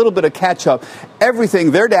playing a little bit of catch-up.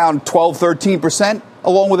 Everything, they're down 12, 13%,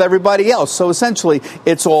 along with everybody else. So essentially,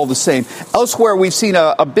 it's all the same. Elsewhere, we've seen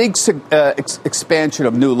a big expansion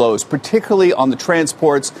of new lows, particularly on the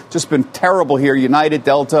transports. Just been terrible here. United,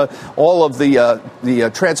 Delta, all of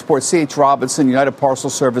the transport, C.H. Robinson, United Parcel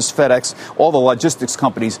Service, FedEx, all the logistics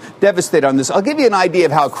companies devastated on this. I'll give you an idea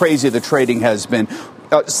of how crazy the trading has been.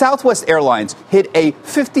 Southwest Airlines hit a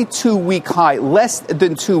 52-week high less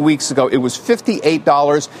than 2 weeks ago. It was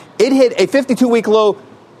 $58. It hit a 52-week low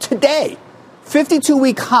today.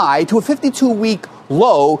 52-week high to a 52-week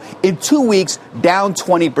low in 2 weeks, down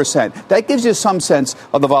 20%. That gives you some sense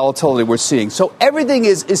of the volatility we're seeing. So everything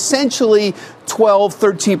is essentially 12,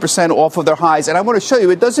 13% off of their highs. And I want to show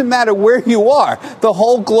you, it doesn't matter where you are. The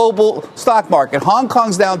whole global stock market. Hong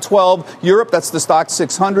Kong's down 12. Europe, that's the stock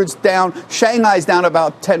 600's down. Shanghai's down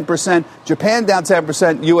about 10%. Japan down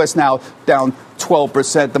 10%. U.S. now down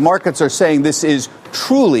 12%. The markets are saying this is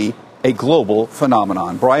truly a global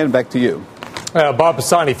phenomenon. Brian, back to you. Bob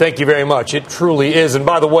Pisani, thank you very much. It truly is. And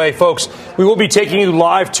by the way, folks, we will be taking you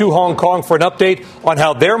live to Hong Kong for an update on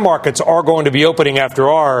how their markets are going to be opening after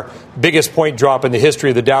our biggest point drop in the history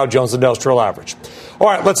of the Dow Jones Industrial Average. All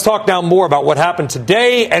right, let's talk now more about what happened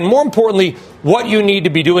today and, more importantly, what you need to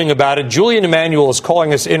be doing about it. Julian Emanuel is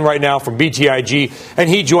calling us in right now from BTIG, and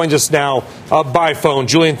he joins us now by phone.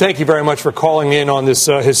 Julian, thank you very much for calling in on this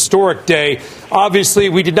historic day. Obviously,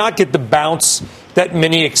 we did not get the bounce that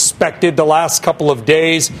many expected the last couple of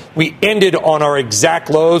days. We ended on our exact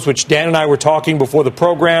lows, which Dan and I were talking before the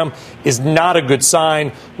program, is not a good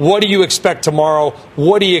sign. What do you expect tomorrow?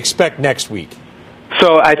 What do you expect next week?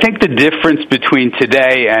 So I think the difference between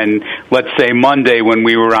today and, let's say, Monday when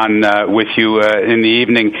we were on with you in the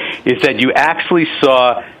evening is that you actually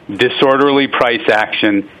saw disorderly price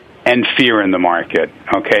action and fear in the market.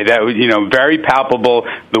 Okay, that was, very palpable,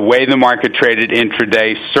 the way the market traded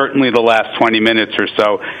intraday, certainly the last 20 minutes or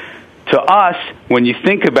so. To us, when you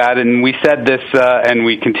think about it, and we said this and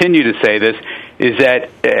we continue to say this, is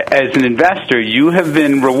that as an investor, you have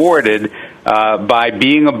been rewarded by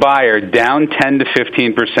being a buyer down 10 to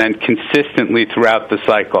 15% consistently throughout the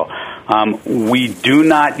cycle. We do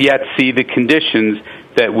not yet see the conditions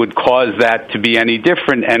that would cause that to be any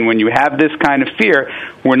different. And when you have this kind of fear,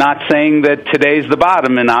 we're not saying that today's the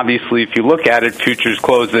bottom. And obviously, if you look at it, futures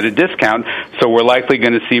closed at a discount. So we're likely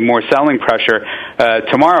going to see more selling pressure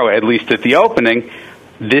tomorrow, at least at the opening.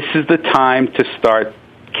 This is the time to start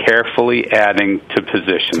carefully adding to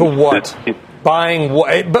positions. To what? Buying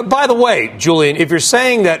what? But by the way, Julian, if you're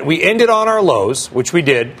saying that we ended on our lows, which we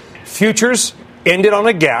did, futures ended on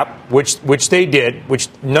a gap, which they did, which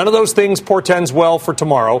none of those things portends well for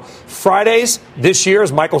tomorrow. Fridays this year,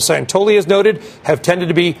 as Michael Santoli has noted, have tended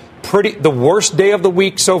to be the worst day of the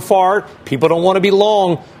week so far. People don't want to be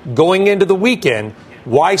long going into the weekend.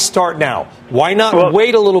 Why start now? Why not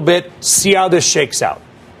wait a little bit, see how this shakes out?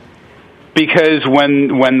 Because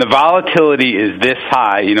when the volatility is this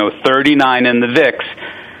high, 39 in the VIX,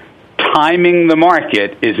 timing the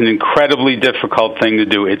market is an incredibly difficult thing to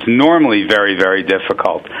do. It's normally very, very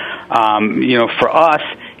difficult. For us,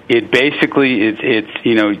 it basically it's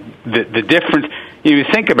the difference. You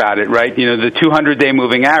think about it, right? The 200-day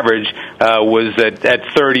moving average was at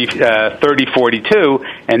 30.42,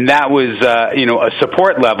 and that was a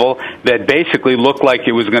support level that basically looked like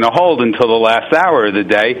it was going to hold until the last hour of the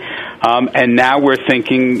day. And now we're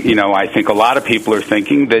thinking, I think a lot of people are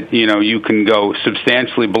thinking that you can go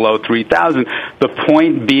substantially below 3,000. The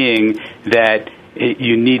point being that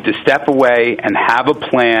you need to step away and have a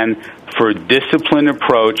plan for a disciplined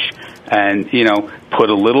approach, and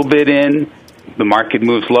put a little bit in. The market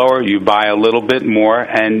moves lower, you buy a little bit more,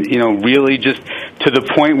 and, really just to the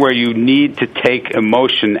point where you need to take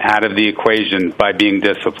emotion out of the equation by being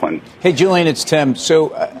disciplined. Hey, Julian, it's Tim.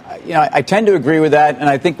 So, I tend to agree with that, and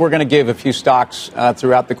I think we're going to give a few stocks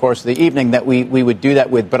throughout the course of the evening that we would do that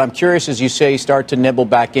with. But I'm curious, as you say, start to nibble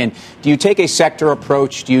back in. Do you take a sector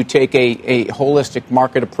approach? Do you take a holistic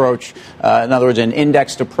market approach? In other words, an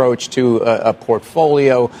indexed approach to a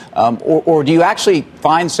portfolio? Or do you actually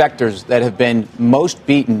find sectors that have been most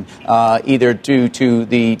beaten either due to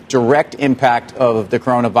the direct impact of the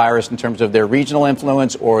coronavirus in terms of their regional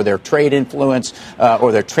influence or their trade influence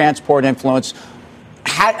or their transport influence?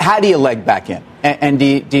 How do you leg back in? And do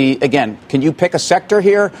you, again, can you pick a sector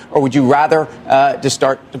here, or would you rather just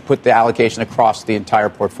start to put the allocation across the entire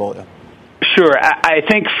portfolio? Sure. I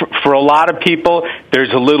think for a lot of people,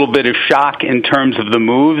 there's a little bit of shock in terms of the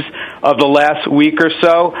moves of the last week or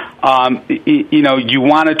so. You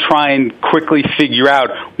want to try and quickly figure out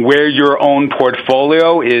where your own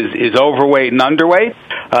portfolio is overweight and underweight.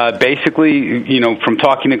 Basically, from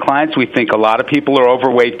talking to clients, we think a lot of people are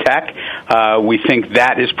overweight tech. We think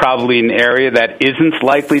that is probably an area that isn't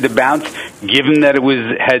likely to bounce, given that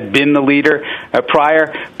it had been the leader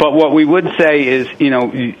prior. But what we would say is,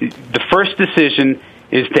 the first decision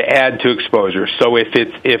is to add to exposure. So if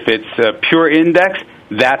it's a pure index,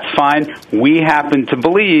 that's fine. We happen to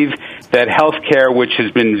believe that healthcare, which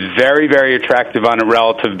has been very, very attractive on a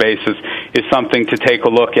relative basis, is something to take a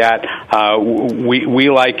look at. We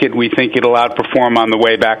like it. We think it'll outperform on the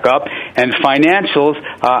way back up. And financials,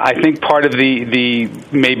 I think part of the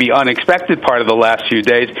maybe unexpected part of the last few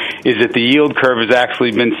days is that the yield curve has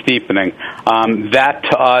actually been steepening. That,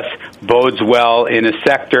 to us, bodes well in a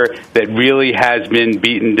sector that really has been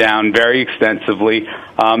beaten down very extensively,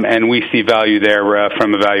 and we see value there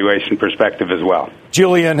from a valuation perspective as well.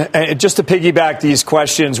 Julian, just to piggyback these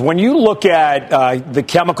questions, when you look at the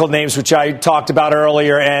chemical names, which I talked about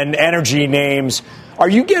earlier, and energy names, are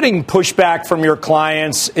you getting pushback from your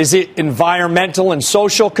clients? Is it environmental and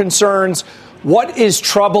social concerns? What is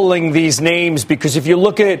troubling these names? Because if you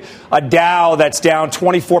look at a Dow that's down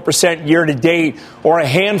 24% year to date, or a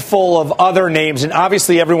handful of other names, and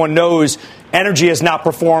obviously everyone knows energy has not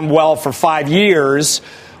performed well for 5 years,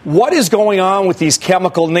 what is going on with these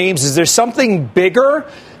chemical names? Is there something bigger?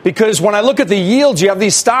 Because when I look at the yields, you have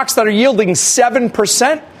these stocks that are yielding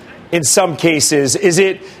 7% in some cases.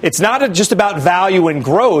 It's not just about value and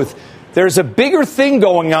growth. There's a bigger thing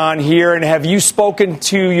going on here, and have you spoken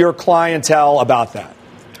to your clientele about that?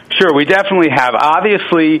 Sure, we definitely have.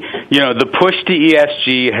 Obviously, the push to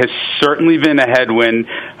ESG has certainly been a headwind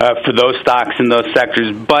for those stocks in those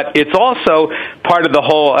sectors, but it's also part of the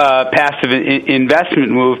whole passive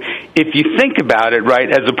investment move. If you think about it,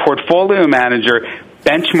 right, as a portfolio manager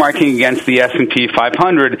benchmarking against the S&P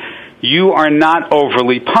 500, you are not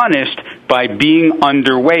overly punished by being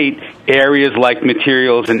underweight areas like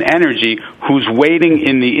materials and energy, whose weighting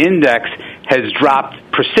in the index has dropped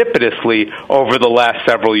precipitously over the last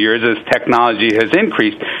several years as technology has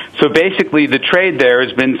increased. So basically the trade there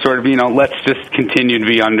has been sort of, let's just continue to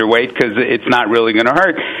be underweight because it's not really going to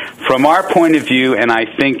hurt. From our point of view, and I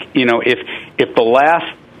think, if the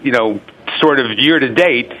last, sort of year to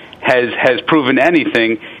date has proven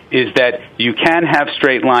anything, is that you can have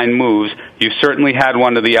straight line moves. You certainly had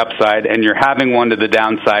one to the upside, and you're having one to the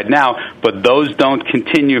downside now, but those don't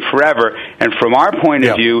continue forever. And from our point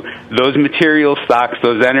of view, those material stocks,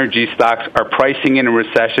 those energy stocks are pricing in a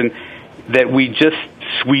recession that we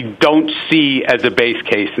don't see as a base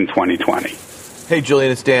case in 2020. Hey,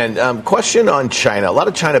 Julian, it's Dan. Question on China. A lot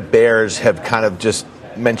of China bears have kind of just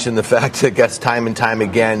mentioned the fact, I guess, time and time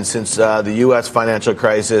again since the U.S. financial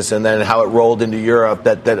crisis and then how it rolled into Europe,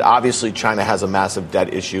 that obviously China has a massive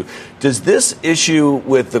debt issue. Does this issue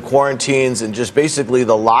with the quarantines and just basically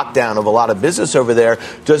the lockdown of a lot of business over there,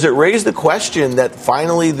 does it raise the question that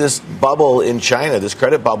finally this bubble in China, this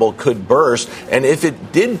credit bubble, could burst? And if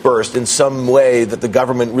it did burst in some way that the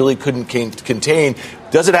government really couldn't contain,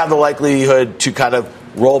 does it have the likelihood to kind of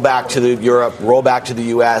roll back to Europe, roll back to the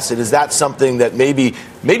U.S.? And is that something that maybe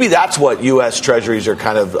that's what U.S. Treasuries are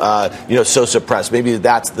kind of so suppressed? Maybe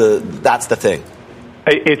that's the thing.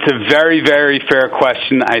 It's a very, very fair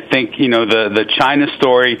question. I think the China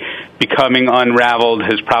story becoming unraveled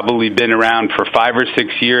has probably been around for 5 or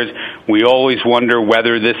 6 years. We always wonder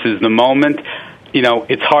whether this is the moment.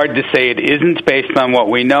 It's hard to say it isn't based on what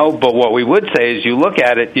we know, but what we would say is you look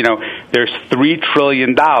at it, there's $3 trillion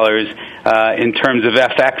in terms of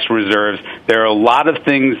FX reserves. There are a lot of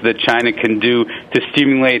things that China can do to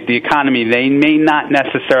stimulate the economy. They may not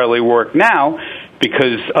necessarily work now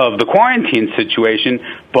because of the quarantine situation.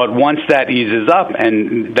 But once that eases up,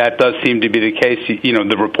 and that does seem to be the case,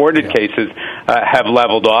 the reported cases have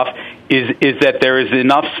leveled off, is that there is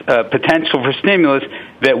enough potential for stimulus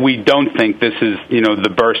that we don't think this is,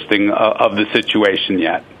 the bursting of the situation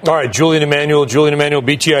yet. All right, Julian Emanuel,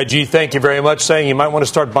 BTIG, thank you very much, saying you might want to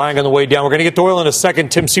start buying on the way down. We're going to get to oil in a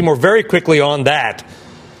second. Tim Seymour, very quickly on that.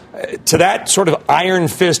 To that sort of iron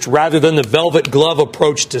fist rather than the velvet glove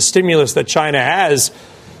approach to stimulus that China has,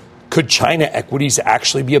 could China equities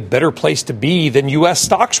actually be a better place to be than U.S.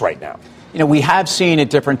 stocks right now? We have seen at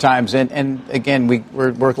different times, and again,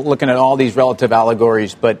 we're looking at all these relative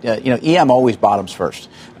allegories, but, EM always bottoms first.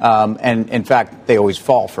 And, in fact, they always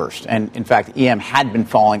fall first. And, in fact, EM had been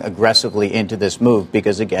falling aggressively into this move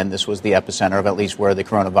because, again, this was the epicenter of at least where the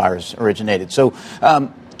coronavirus originated. So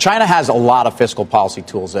China has a lot of fiscal policy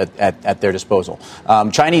tools at their disposal.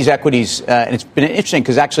 Chinese equities, and it's been interesting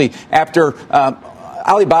because actually after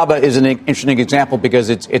Alibaba is an interesting example because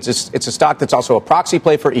it's a stock that's also a proxy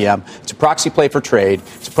play for EM. It's a proxy play for trade.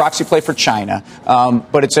 It's a proxy play for China.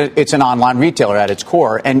 But it's an online retailer at its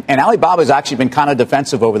core. And Alibaba has actually been kind of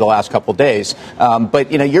defensive over the last couple of days.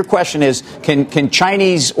 But your question is, can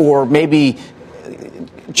Chinese or maybe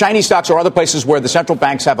Chinese stocks or other places where the central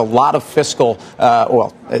banks have a lot of fiscal,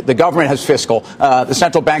 the government has fiscal, the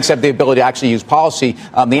central banks have the ability to actually use policy.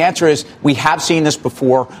 The answer is we have seen this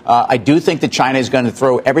before. I do think that China is going to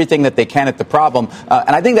throw everything that they can at the problem.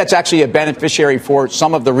 And I think that's actually a beneficiary for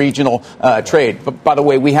some of the regional trade. But by the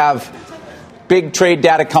way, we have big trade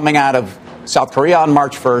data coming out of South Korea on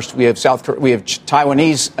March 1st. We have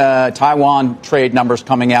Taiwan trade numbers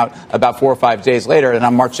coming out about 4 or 5 days later. And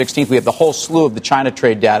on March 16th, we have the whole slew of the China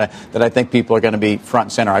trade data that I think people are going to be front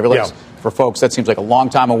and center. I realize for folks that seems like a long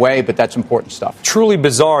time away, but that's important stuff. Truly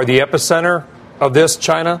bizarre. The epicenter of this,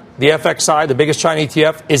 China, the FXI, the biggest China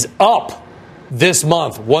ETF, is up this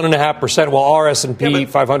month, 1.5%, while our S&P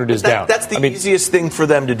 500 is down. That's the easiest thing for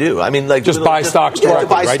them to do. I mean, just buy stocks directly,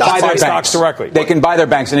 right? Buy stocks directly. They can buy their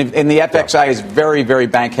banks, and the FXI is very, very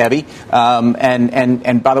bank heavy.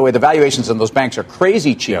 And by the way, the valuations on those banks are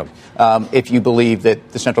crazy cheap if you believe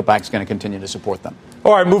that the central bank is going to continue to support them.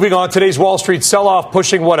 All right, moving on. Today's Wall Street sell-off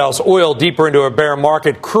pushing what else? Oil deeper into a bear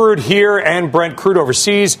market. Crude here and Brent crude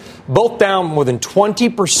overseas, both down more than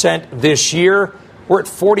 20% this year. We're at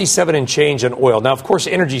 47 and change on oil. Now, of course,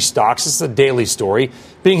 energy stocks, this is a daily story,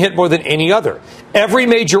 being hit more than any other. Every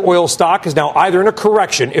major oil stock is now either in a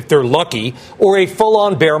correction, if they're lucky, or a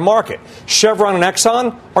full-on bear market. Chevron and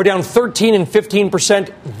Exxon are down 13 and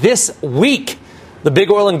 15% this week. The big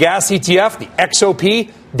oil and gas ETF, the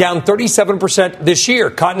XOP, down 37% this year.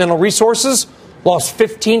 Continental Resources lost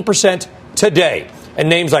 15% today. And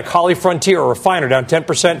names like HollyFrontier or Refiner down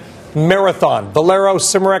 10%. Marathon, Valero,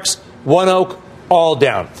 Cimarex, ONEOK, all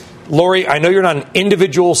down. Lori, I know you're not an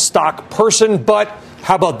individual stock person, but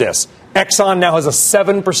how about this? Exxon now has a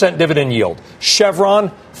 7% dividend yield.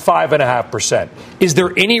 Chevron, 5.5%. Is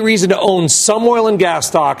there any reason to own some oil and gas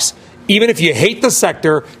stocks? Even if you hate the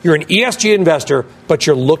sector, you're an ESG investor, but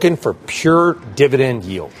you're looking for pure dividend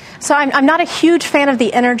yield. So I'm not a huge fan of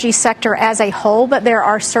the energy sector as a whole, but there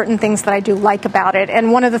are certain things that I do like about it.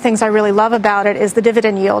 And one of the things I really love about it is the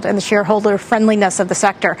dividend yield and the shareholder friendliness of the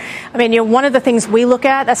sector. I mean, one of the things we look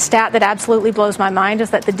at, a stat that absolutely blows my mind,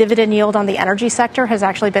 is that the dividend yield on the energy sector has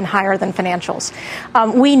actually been higher than financials.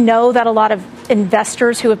 We know that a lot of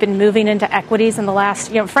investors who have been moving into equities in the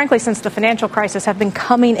last, frankly, since the financial crisis, have been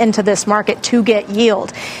coming into this market to get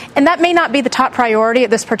yield. And that may not be the top priority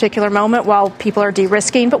at this particular moment while people are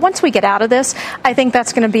de-risking. But once we get out of this, I think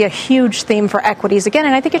that's going to be a huge theme for equities again.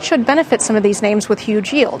 And I think it should benefit some of these names with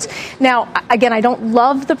huge yields. Now, again, I don't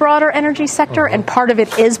love the broader energy sector, and part of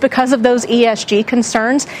it is because of those ESG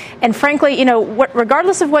concerns. And frankly,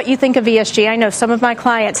 regardless of what you think of ESG, I know some of my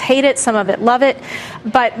clients hate it, some of it love it,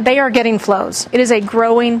 but they are getting flows. It is a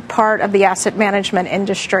growing part of the asset management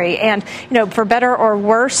industry. And, for better or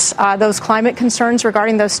worse, those climate concerns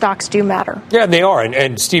regarding those stocks do matter. Yeah, they are.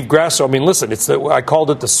 And Steve Grasso, listen, I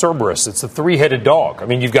called it the Cerberus. It's a three-headed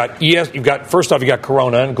dog. You've got first off, you got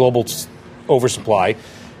Corona and global oversupply.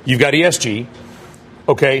 You've got ESG,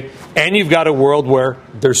 okay? And you've got a world where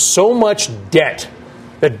there's so much debt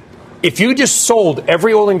that if you just sold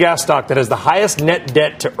every oil and gas stock that has the highest net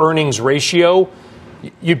debt to earnings ratio,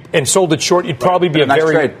 and sold it short, you'd probably be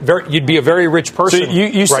you'd be a very rich person. So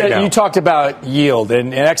you said now. You talked about yield,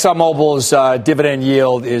 and ExxonMobil's dividend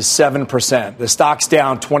yield is 7%. The stock's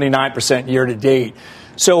down 29% year to date.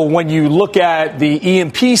 So when you look at the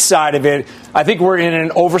E&P side of it, I think we're in an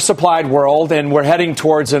oversupplied world, and we're heading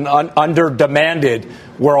towards an under-demanded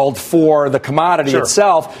world for the commodity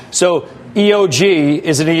itself. So EOG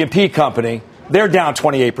is an E&P company. They're down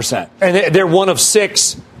 28%. And they're one of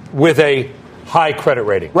 6 with a high credit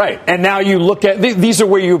rating. Right. And now you look at, these are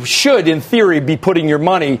where you should, in theory, be putting your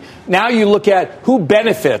money. Now you look at who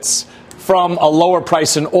benefits from a lower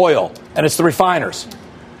price in oil, and it's the refiners.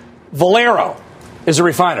 Valero is a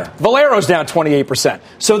refiner. Valero's down 28%.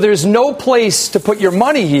 So there's no place to put your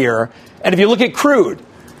money here. And if you look at crude,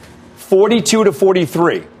 42 to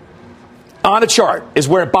 43 on a chart is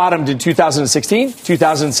where it bottomed in 2016,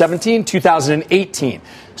 2017, 2018.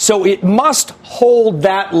 So it must hold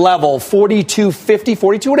that level, 42.50,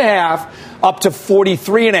 42.5, up to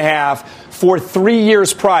 43.5 for 3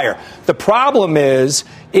 years prior. The problem is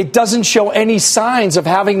it doesn't show any signs of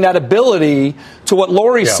having that ability to what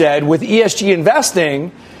Lori said with ESG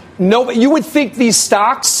investing. No, you would think these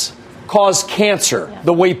stocks cause cancer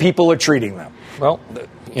the way people are treating them. Well,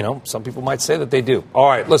 some people might say that they do. All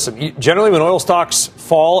right, listen, generally when oil stocks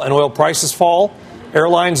fall and oil prices fall,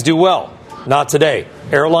 airlines do well. Not today.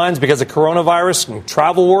 Airlines, because of coronavirus and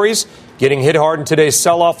travel worries, getting hit hard in today's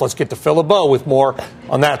sell-off. Let's get to Phil LeBeau with more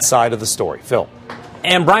on that side of the story. Phil.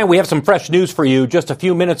 And, Brian, we have some fresh news for you. Just a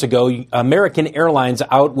few minutes ago, American Airlines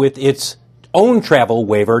out with its own travel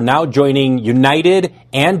waiver, now joining United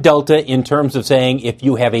and Delta in terms of saying if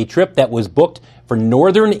you have a trip that was booked for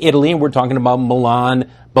northern Italy, and we're talking about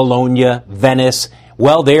Milan, Bologna, Venice,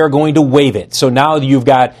 well, they are going to waive it. So now you've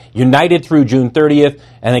got United through June 30th.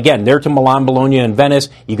 And again, they're to Milan, Bologna, and Venice.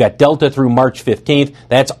 You've got Delta through March 15th.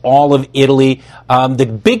 That's all of Italy. The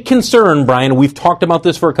big concern, Brian, we've talked about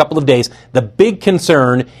this for a couple of days. The big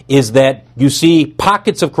concern is that you see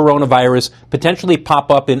pockets of coronavirus potentially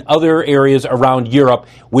pop up in other areas around Europe,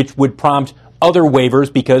 which would prompt other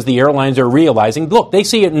waivers because the airlines are realizing, look, they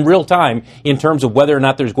see it in real time in terms of whether or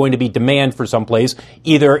not there's going to be demand for someplace,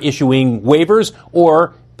 either issuing waivers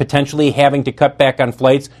or potentially having to cut back on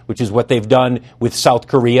flights, which is what they've done with South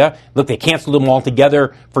Korea. Look, they canceled them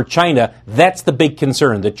altogether for China. That's the big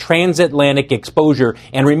concern, the transatlantic exposure.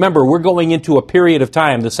 And remember, we're going into a period of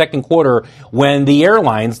time, the second quarter, when the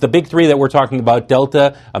airlines, the big three that we're talking about,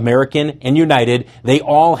 Delta, American, and United, they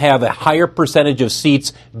all have a higher percentage of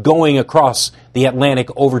seats going across the Atlantic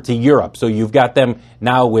over to Europe. So you've got them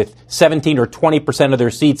now with 17 or 20% of their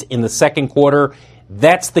seats in the second quarter.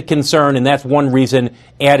 That's the concern, and that's one reason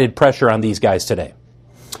added pressure on these guys today.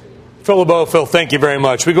 Phil LeBeau. Phil, thank you very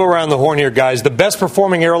much. We go around the horn here, guys. The best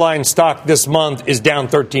performing airline stock this month is down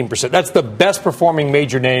 13%. That's the best performing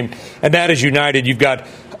major name, and that is United. You've got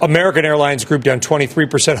American Airlines Group down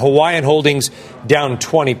 23%, Hawaiian Holdings down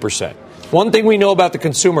 20%. One thing we know about the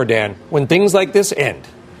consumer, Dan, when things like this end,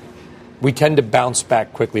 we tend to bounce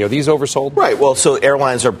back quickly. Are these oversold? Right. Well, so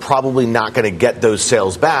airlines are probably not going to get those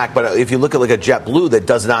sales back. But if you look at like a JetBlue that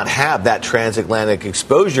does not have that transatlantic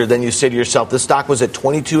exposure, then you say to yourself, this stock was at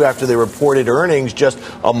 22 after they reported earnings just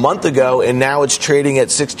a month ago, and now it's trading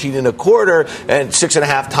at 16 and a quarter and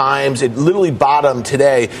 6.5 times. It literally bottomed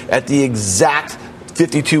today at the exact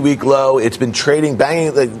 52-week low. It's been trading,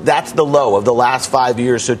 banging. That's the low of the last 5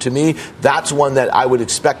 years. So to me, that's one that I would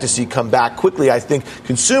expect to see come back quickly. I think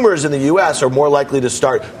consumers in the U.S. are more likely to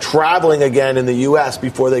start traveling again in the U.S.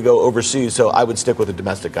 before they go overseas. So I would stick with a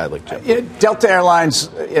domestic guy like Jim. Delta Airlines,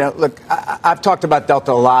 look, I've talked about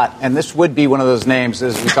Delta a lot, and this would be one of those names,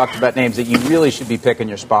 as we talked about names, that you really should be picking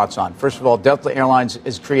your spots on. First of all, Delta Airlines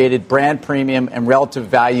has created brand premium and relative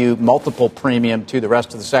value, multiple premium to the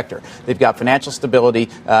rest of the sector. They've got financial stability.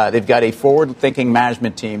 They've got a forward-thinking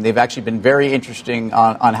management team. They've actually been very interesting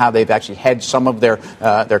on how they've actually hedged some of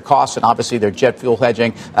their costs and obviously their jet fuel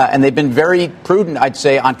hedging. And they've been very prudent, I'd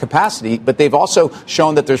say, on capacity. But they've also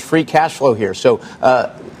shown that there's free cash flow here. So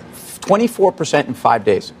 24% in 5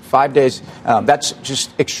 days. 5 days, that's just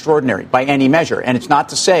extraordinary by any measure. And it's not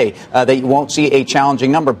to say that you won't see a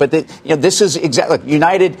challenging number. But this is exactly,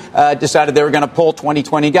 United decided they were going to pull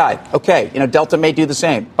 2020 guide. Okay, Delta may do the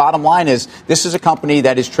same. Bottom line is, this is a company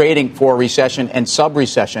that is trading for recession and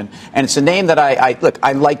sub-recession. And it's a name that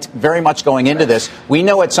I liked very much going into this. We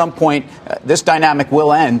know at some point this dynamic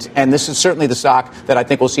will end. And this is certainly the stock that I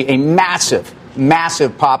think will see a massive,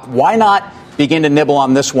 massive pop. Why not begin to nibble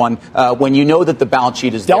on this one when you know that the balance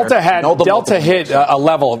sheet is Delta there? Delta hit a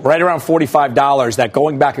level right around $45 that,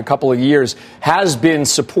 going back a couple of years, has been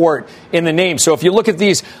support in the name. So if you look at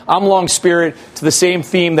these, I'm long Spirit to the same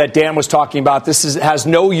theme that Dan was talking about. This has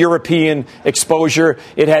no European exposure.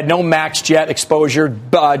 It had no Max Jet exposure.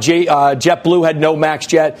 JetBlue had no Max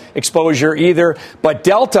Jet exposure either. But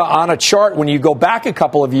Delta on a chart, when you go back a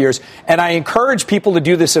couple of years, and I encourage people to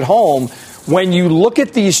do this at home, when you look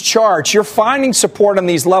at these charts, you're finding support on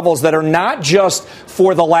these levels that are not just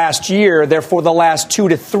for the last year, they're for the last 2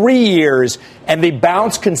 to 3 years. and they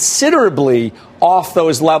bounce considerably off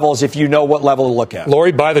those levels if you know what level to look at.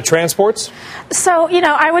 Lori, buy the transports? So,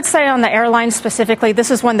 I would say on the airlines specifically, this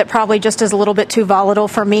is one that probably just is a little bit too volatile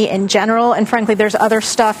for me in general. And frankly, there's other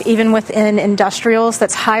stuff, even within industrials,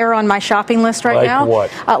 that's higher on my shopping list right now.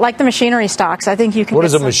 Like what? Like the machinery stocks. I think you can. What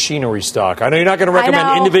is a machinery stock? I know you're not going to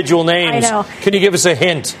recommend individual names. I know. Can you give us a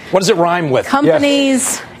hint? What does it rhyme with?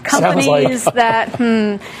 Companies that,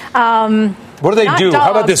 what do they do?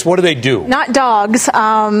 How about this? What do they do? Not dogs,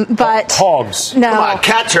 but hogs. No, come on,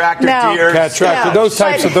 cat tractor, deer, cat tractor. Yeah. Those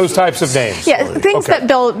types of names. Yeah, things that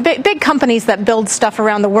build big companies that build stuff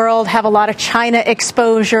around the world have a lot of China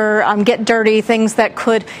exposure. Get dirty. Things that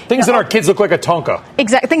our kids look like a Tonka.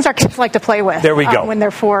 Exactly. Things our kids like to play with. There we go. When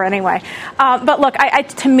they're 4, anyway. But look,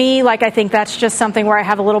 to me, I think that's just something where I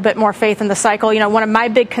have a little bit more faith in the cycle. One of my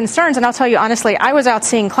big concerns, and I'll tell you honestly, I was out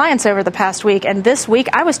seeing clients over the past week, and this week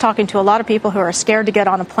I was talking to a lot of people who are scared to get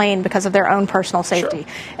on a plane because of their own personal safety.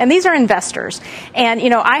 Sure. And these are investors. And,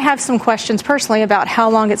 I have some questions personally about how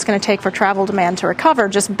long it's going to take for travel demand to recover,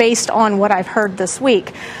 just based on what I've heard this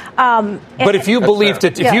week. But if you believe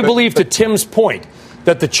to Tim's point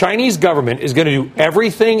that the Chinese government is going to do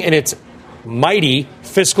everything in its mighty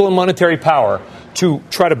fiscal and monetary power to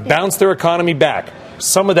try to bounce their economy back,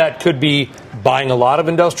 some of that could be buying a lot of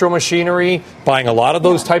industrial machinery, buying a lot of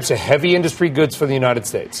those types of heavy industry goods for the United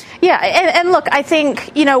States. Yeah, and look, I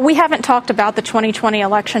think, we haven't talked about the 2020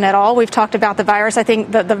 election at all. We've talked about the virus. I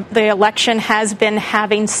think the election has been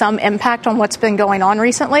having some impact on what's been going on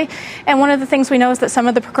recently. And one of the things we know is that some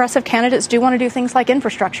of the progressive candidates do want to do things like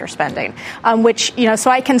infrastructure spending, which,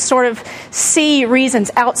 so I can sort of see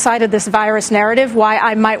reasons outside of this virus narrative why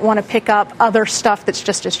I might want to pick up other stuff that's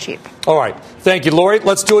just as cheap. All right. Thank you, Lori.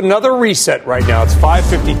 Let's do another reset right now. It's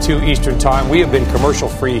 5:52 Eastern Time. We have been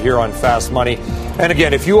commercial-free here on Fast Money. And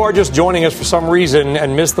again, if you are just joining us for some reason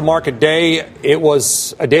and missed the market day, it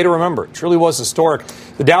was a day to remember. It truly was historic.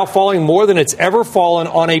 The Dow falling more than it's ever fallen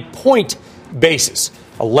on a point basis.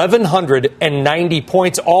 1,190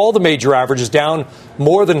 points. All the major averages down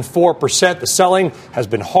more than 4%. The selling has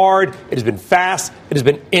been hard. It has been fast. It has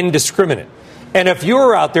been indiscriminate. And if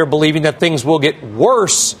you're out there believing that things will get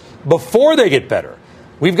worse before they get better,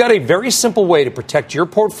 we've got a very simple way to protect your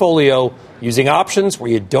portfolio using options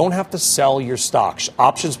where you don't have to sell your stocks.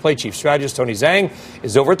 Options Play Chief Strategist Tony Zhang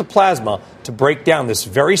is over at the Plasma to break down this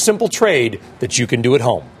very simple trade that you can do at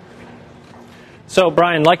home. So,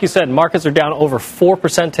 Brian, like you said, markets are down over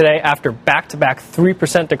 4% today after back-to-back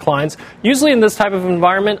 3% declines. Usually in this type of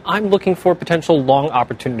environment, I'm looking for potential long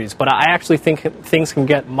opportunities, but I actually think things can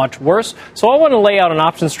get much worse. So I want to lay out an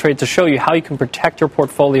options trade to show you how you can protect your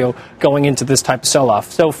portfolio going into this type of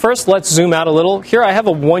sell-off. So first, let's zoom out a little. Here I have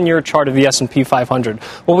a one-year chart of the S&P 500.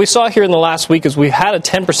 What we saw here in the last week is we had a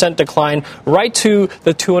 10% decline right to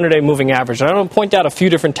the 200-day moving average. And I want to point out a few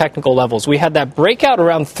different technical levels. We had that breakout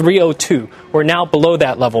around 302. We're now below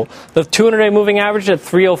that level. The 200-day moving average at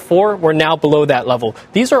 304, we're now below that level.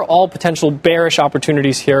 These are all potential bearish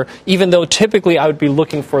opportunities here, even though typically I would be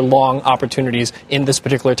looking for long opportunities in this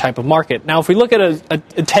particular type of market. Now, if we look at a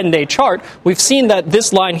 10-day chart, we've seen that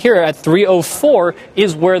this line here at 304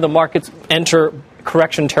 is where the markets enter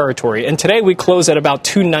correction territory. And today we close at about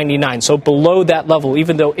 299, so below that level.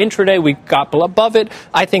 Even though intraday we got above it,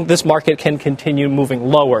 I think this market can continue moving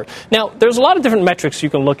lower. Now, there's a lot of different metrics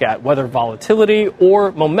you can look at, whether volatility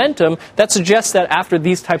or momentum, that suggests that after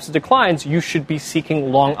these types of declines, you should be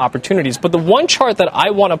seeking long opportunities. But the one chart that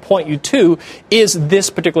I want to point you to is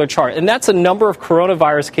this particular chart, and that's a number of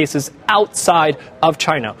coronavirus cases outside of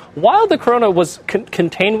China. While the corona was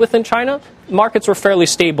contained within China, markets were fairly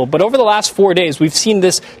stable. But over the last 4 days, we've seen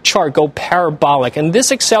this chart go parabolic. And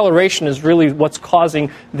this acceleration is really what's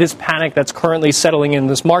causing this panic that's currently settling in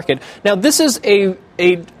this market. Now, this is a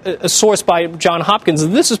source by Johns Hopkins.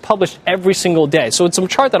 This is published every single day. So it's a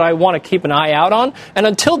chart that I want to keep an eye out on. And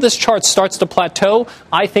until this chart starts to plateau,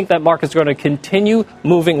 I think that market's going to continue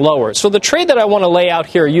moving lower. So the trade that I want to lay out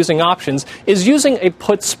here using options is using a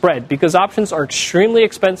put spread, because options are extremely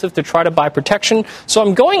expensive to try to buy protection. So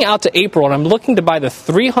I'm going out to April and I'm looking to buy the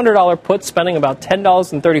 $300 put, spending about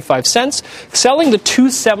 $10.35, selling the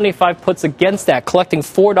 $275 puts against that, collecting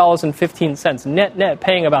 $4.15, net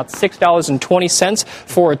paying about $6.20.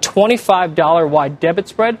 for a $25 wide debit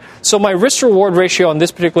spread. So my risk-reward ratio on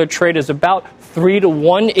this particular trade is about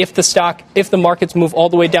 3-to-1 if the markets move all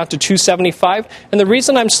the way down to 275. And the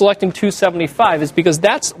reason I'm selecting 275 is because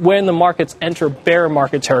that's when the markets enter bear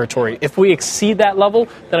market territory. If we exceed that level,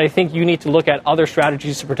 then I think you need to look at other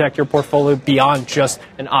strategies to protect your portfolio beyond just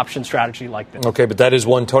an option strategy like this. Okay, but that is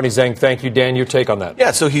one. Tony Zhang, thank you. Dan, your take on that?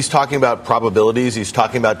 Yeah, so he's talking about probabilities. He's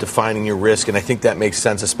talking about defining your risk, and I think that makes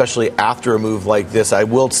sense, especially after a move like this. I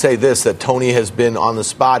will say this, that Tony has been on the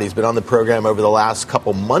spot. He's been on the program over the last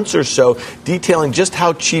couple months or so, detailing just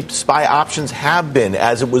how cheap SPY options have been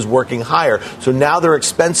as it was working higher. So now they're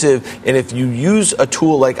expensive, and if you use a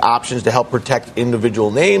tool like options to help protect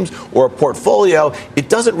individual names or a portfolio, it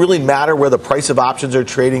doesn't really matter where the price of options are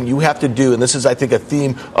trading. You have to do, and this is, I think, a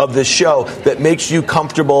theme of this show, that makes you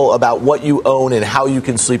comfortable about what you own and how you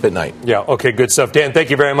can sleep at night. Yeah, okay, good stuff. Dan,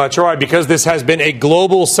 thank you very much. All right, because this has been a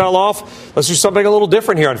global sell-off, let's do something a little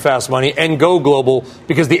different here on Fast Money and go global,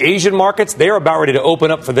 because the Asian markets, they are about ready to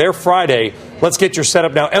open up for their Friday. Let's get your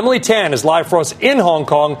setup now. Emily Tan is live for us in Hong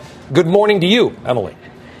Kong. Good morning to you, Emily.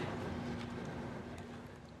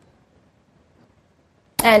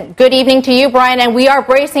 And good evening to you, Brian. And we are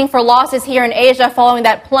bracing for losses here in Asia following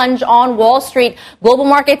that plunge on Wall Street. Global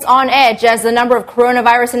markets on edge as the number of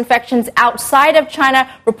coronavirus infections outside of China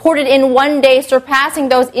reported in one day surpassing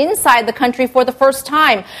those inside the country for the first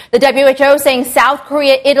time. The WHO saying South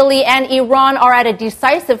Korea, Italy, and Iran are at a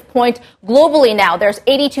decisive point globally now. There's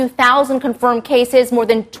 82,000 confirmed cases, more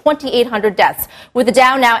than 2,800 deaths. With the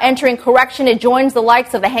Dow now entering correction, it joins the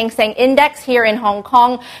likes of the Hang Seng Index here in Hong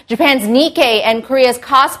Kong. Japan's Nikkei and Korea's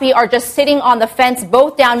Kospi are just sitting on the fence,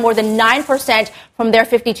 both down more than 9% from their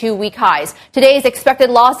 52-week highs. Today's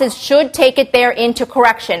expected losses should take it there into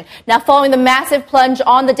correction. Now, following the massive plunge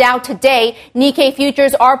on the Dow today, Nikkei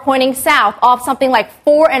futures are pointing south, off something like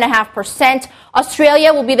 4.5%.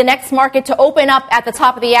 Australia will be the next market to open up at the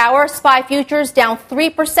top of the hour. SPY futures down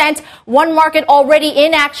 3%. One market already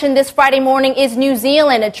in action this Friday morning is New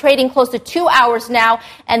Zealand, trading close to 2 hours now,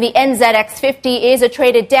 and the NZX 50 is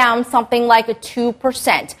traded down something like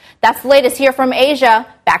 2%. That's the latest here from Asia.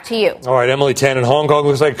 Back to you. All right, Emily Tan in Hong Kong.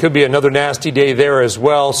 Looks like it could be another nasty day there as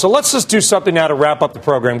well. So let's just do something now to wrap up the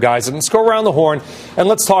program, guys. And let's go around the horn and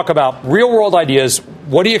let's talk about real-world ideas.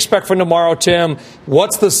 What do you expect from tomorrow, Tim?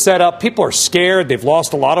 What's the setup? People are scared. They've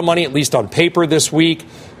lost a lot of money, at least on paper this week.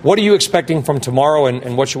 What are you expecting from tomorrow,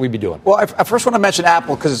 and what should we be doing? Well, I first want to mention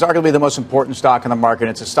Apple because it's arguably the most important stock in the market.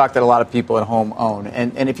 It's a stock that a lot of people at home own.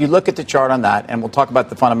 And if you look at the chart on that, and we'll talk about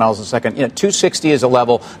the fundamentals in a second, 260 is a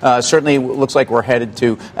level, certainly looks like we're headed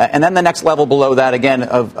to. And then the next level below that, again,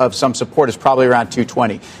 of some support is probably around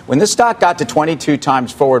 220. When this stock got to 22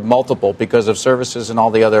 times forward multiple because of services and all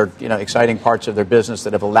the other exciting parts of their business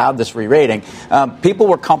that have allowed this re-rating, people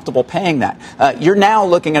were comfortable paying that. You're now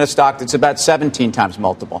looking at a stock that's about 17 times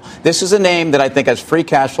multiple. This is a name that I think has free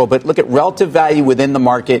cash flow, but look at relative value within the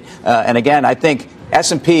market. And again, I think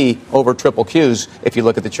S&P over triple Qs if you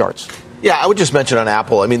look at the charts. Yeah, I would just mention on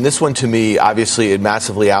Apple, I mean, this one to me, obviously, it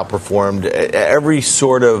massively outperformed every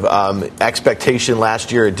sort of expectation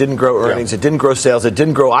last year. It didn't grow earnings. Yeah. It didn't grow sales. It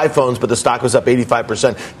didn't grow iPhones, but the stock was up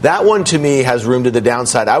 85%. That one, to me, has room to the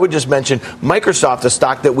downside. I would just mention Microsoft, a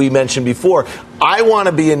stock that we mentioned before. I want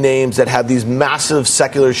to be in names that have these massive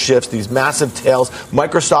secular shifts, these massive tails.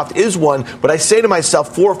 Microsoft is one, but I say to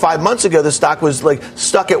myself, 4 or 5 months ago, the stock was like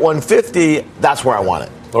stuck at 150. That's where I want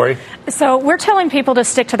it. Lori? So we're telling people to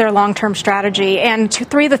stick to their long-term strategy. And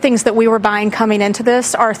three of the things that we were buying coming into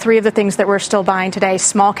this are three of the things that we're still buying today.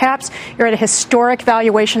 Small caps, you're at a historic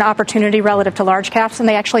valuation opportunity relative to large caps, and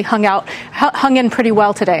they actually hung in pretty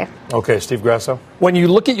well today. Okay, Steve Grasso. When you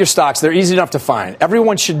look at your stocks, they're easy enough to find.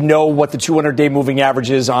 Everyone should know what the 200-day moving average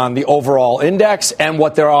is on the overall index and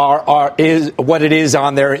what what it is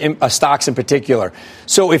on their stocks in particular.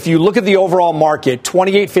 So if you look at the overall market,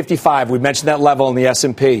 28.55, we mentioned that level in the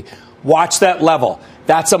S&P. Watch that level.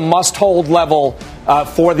 That's a must-hold level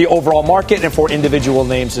for the overall market and for individual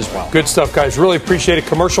names as well. Good stuff, guys. Really appreciate it.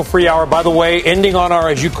 Commercial-free hour. By the way, ending on our,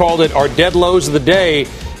 as you called it, our dead lows of the day.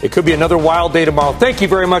 It could be another wild day tomorrow. Thank you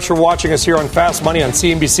very much for watching us here on Fast Money on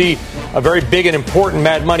CNBC. A very big and important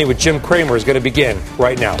Mad Money with Jim Cramer is going to begin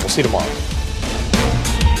right now. We'll see you tomorrow.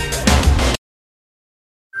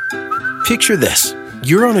 Picture this.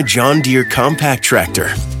 You're on a John Deere compact tractor,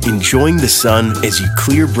 enjoying the sun as you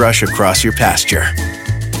clear brush across your pasture.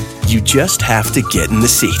 You just have to get in the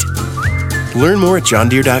seat. Learn more at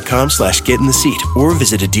johndeere.com/get in the seat or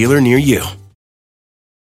visit a dealer near you.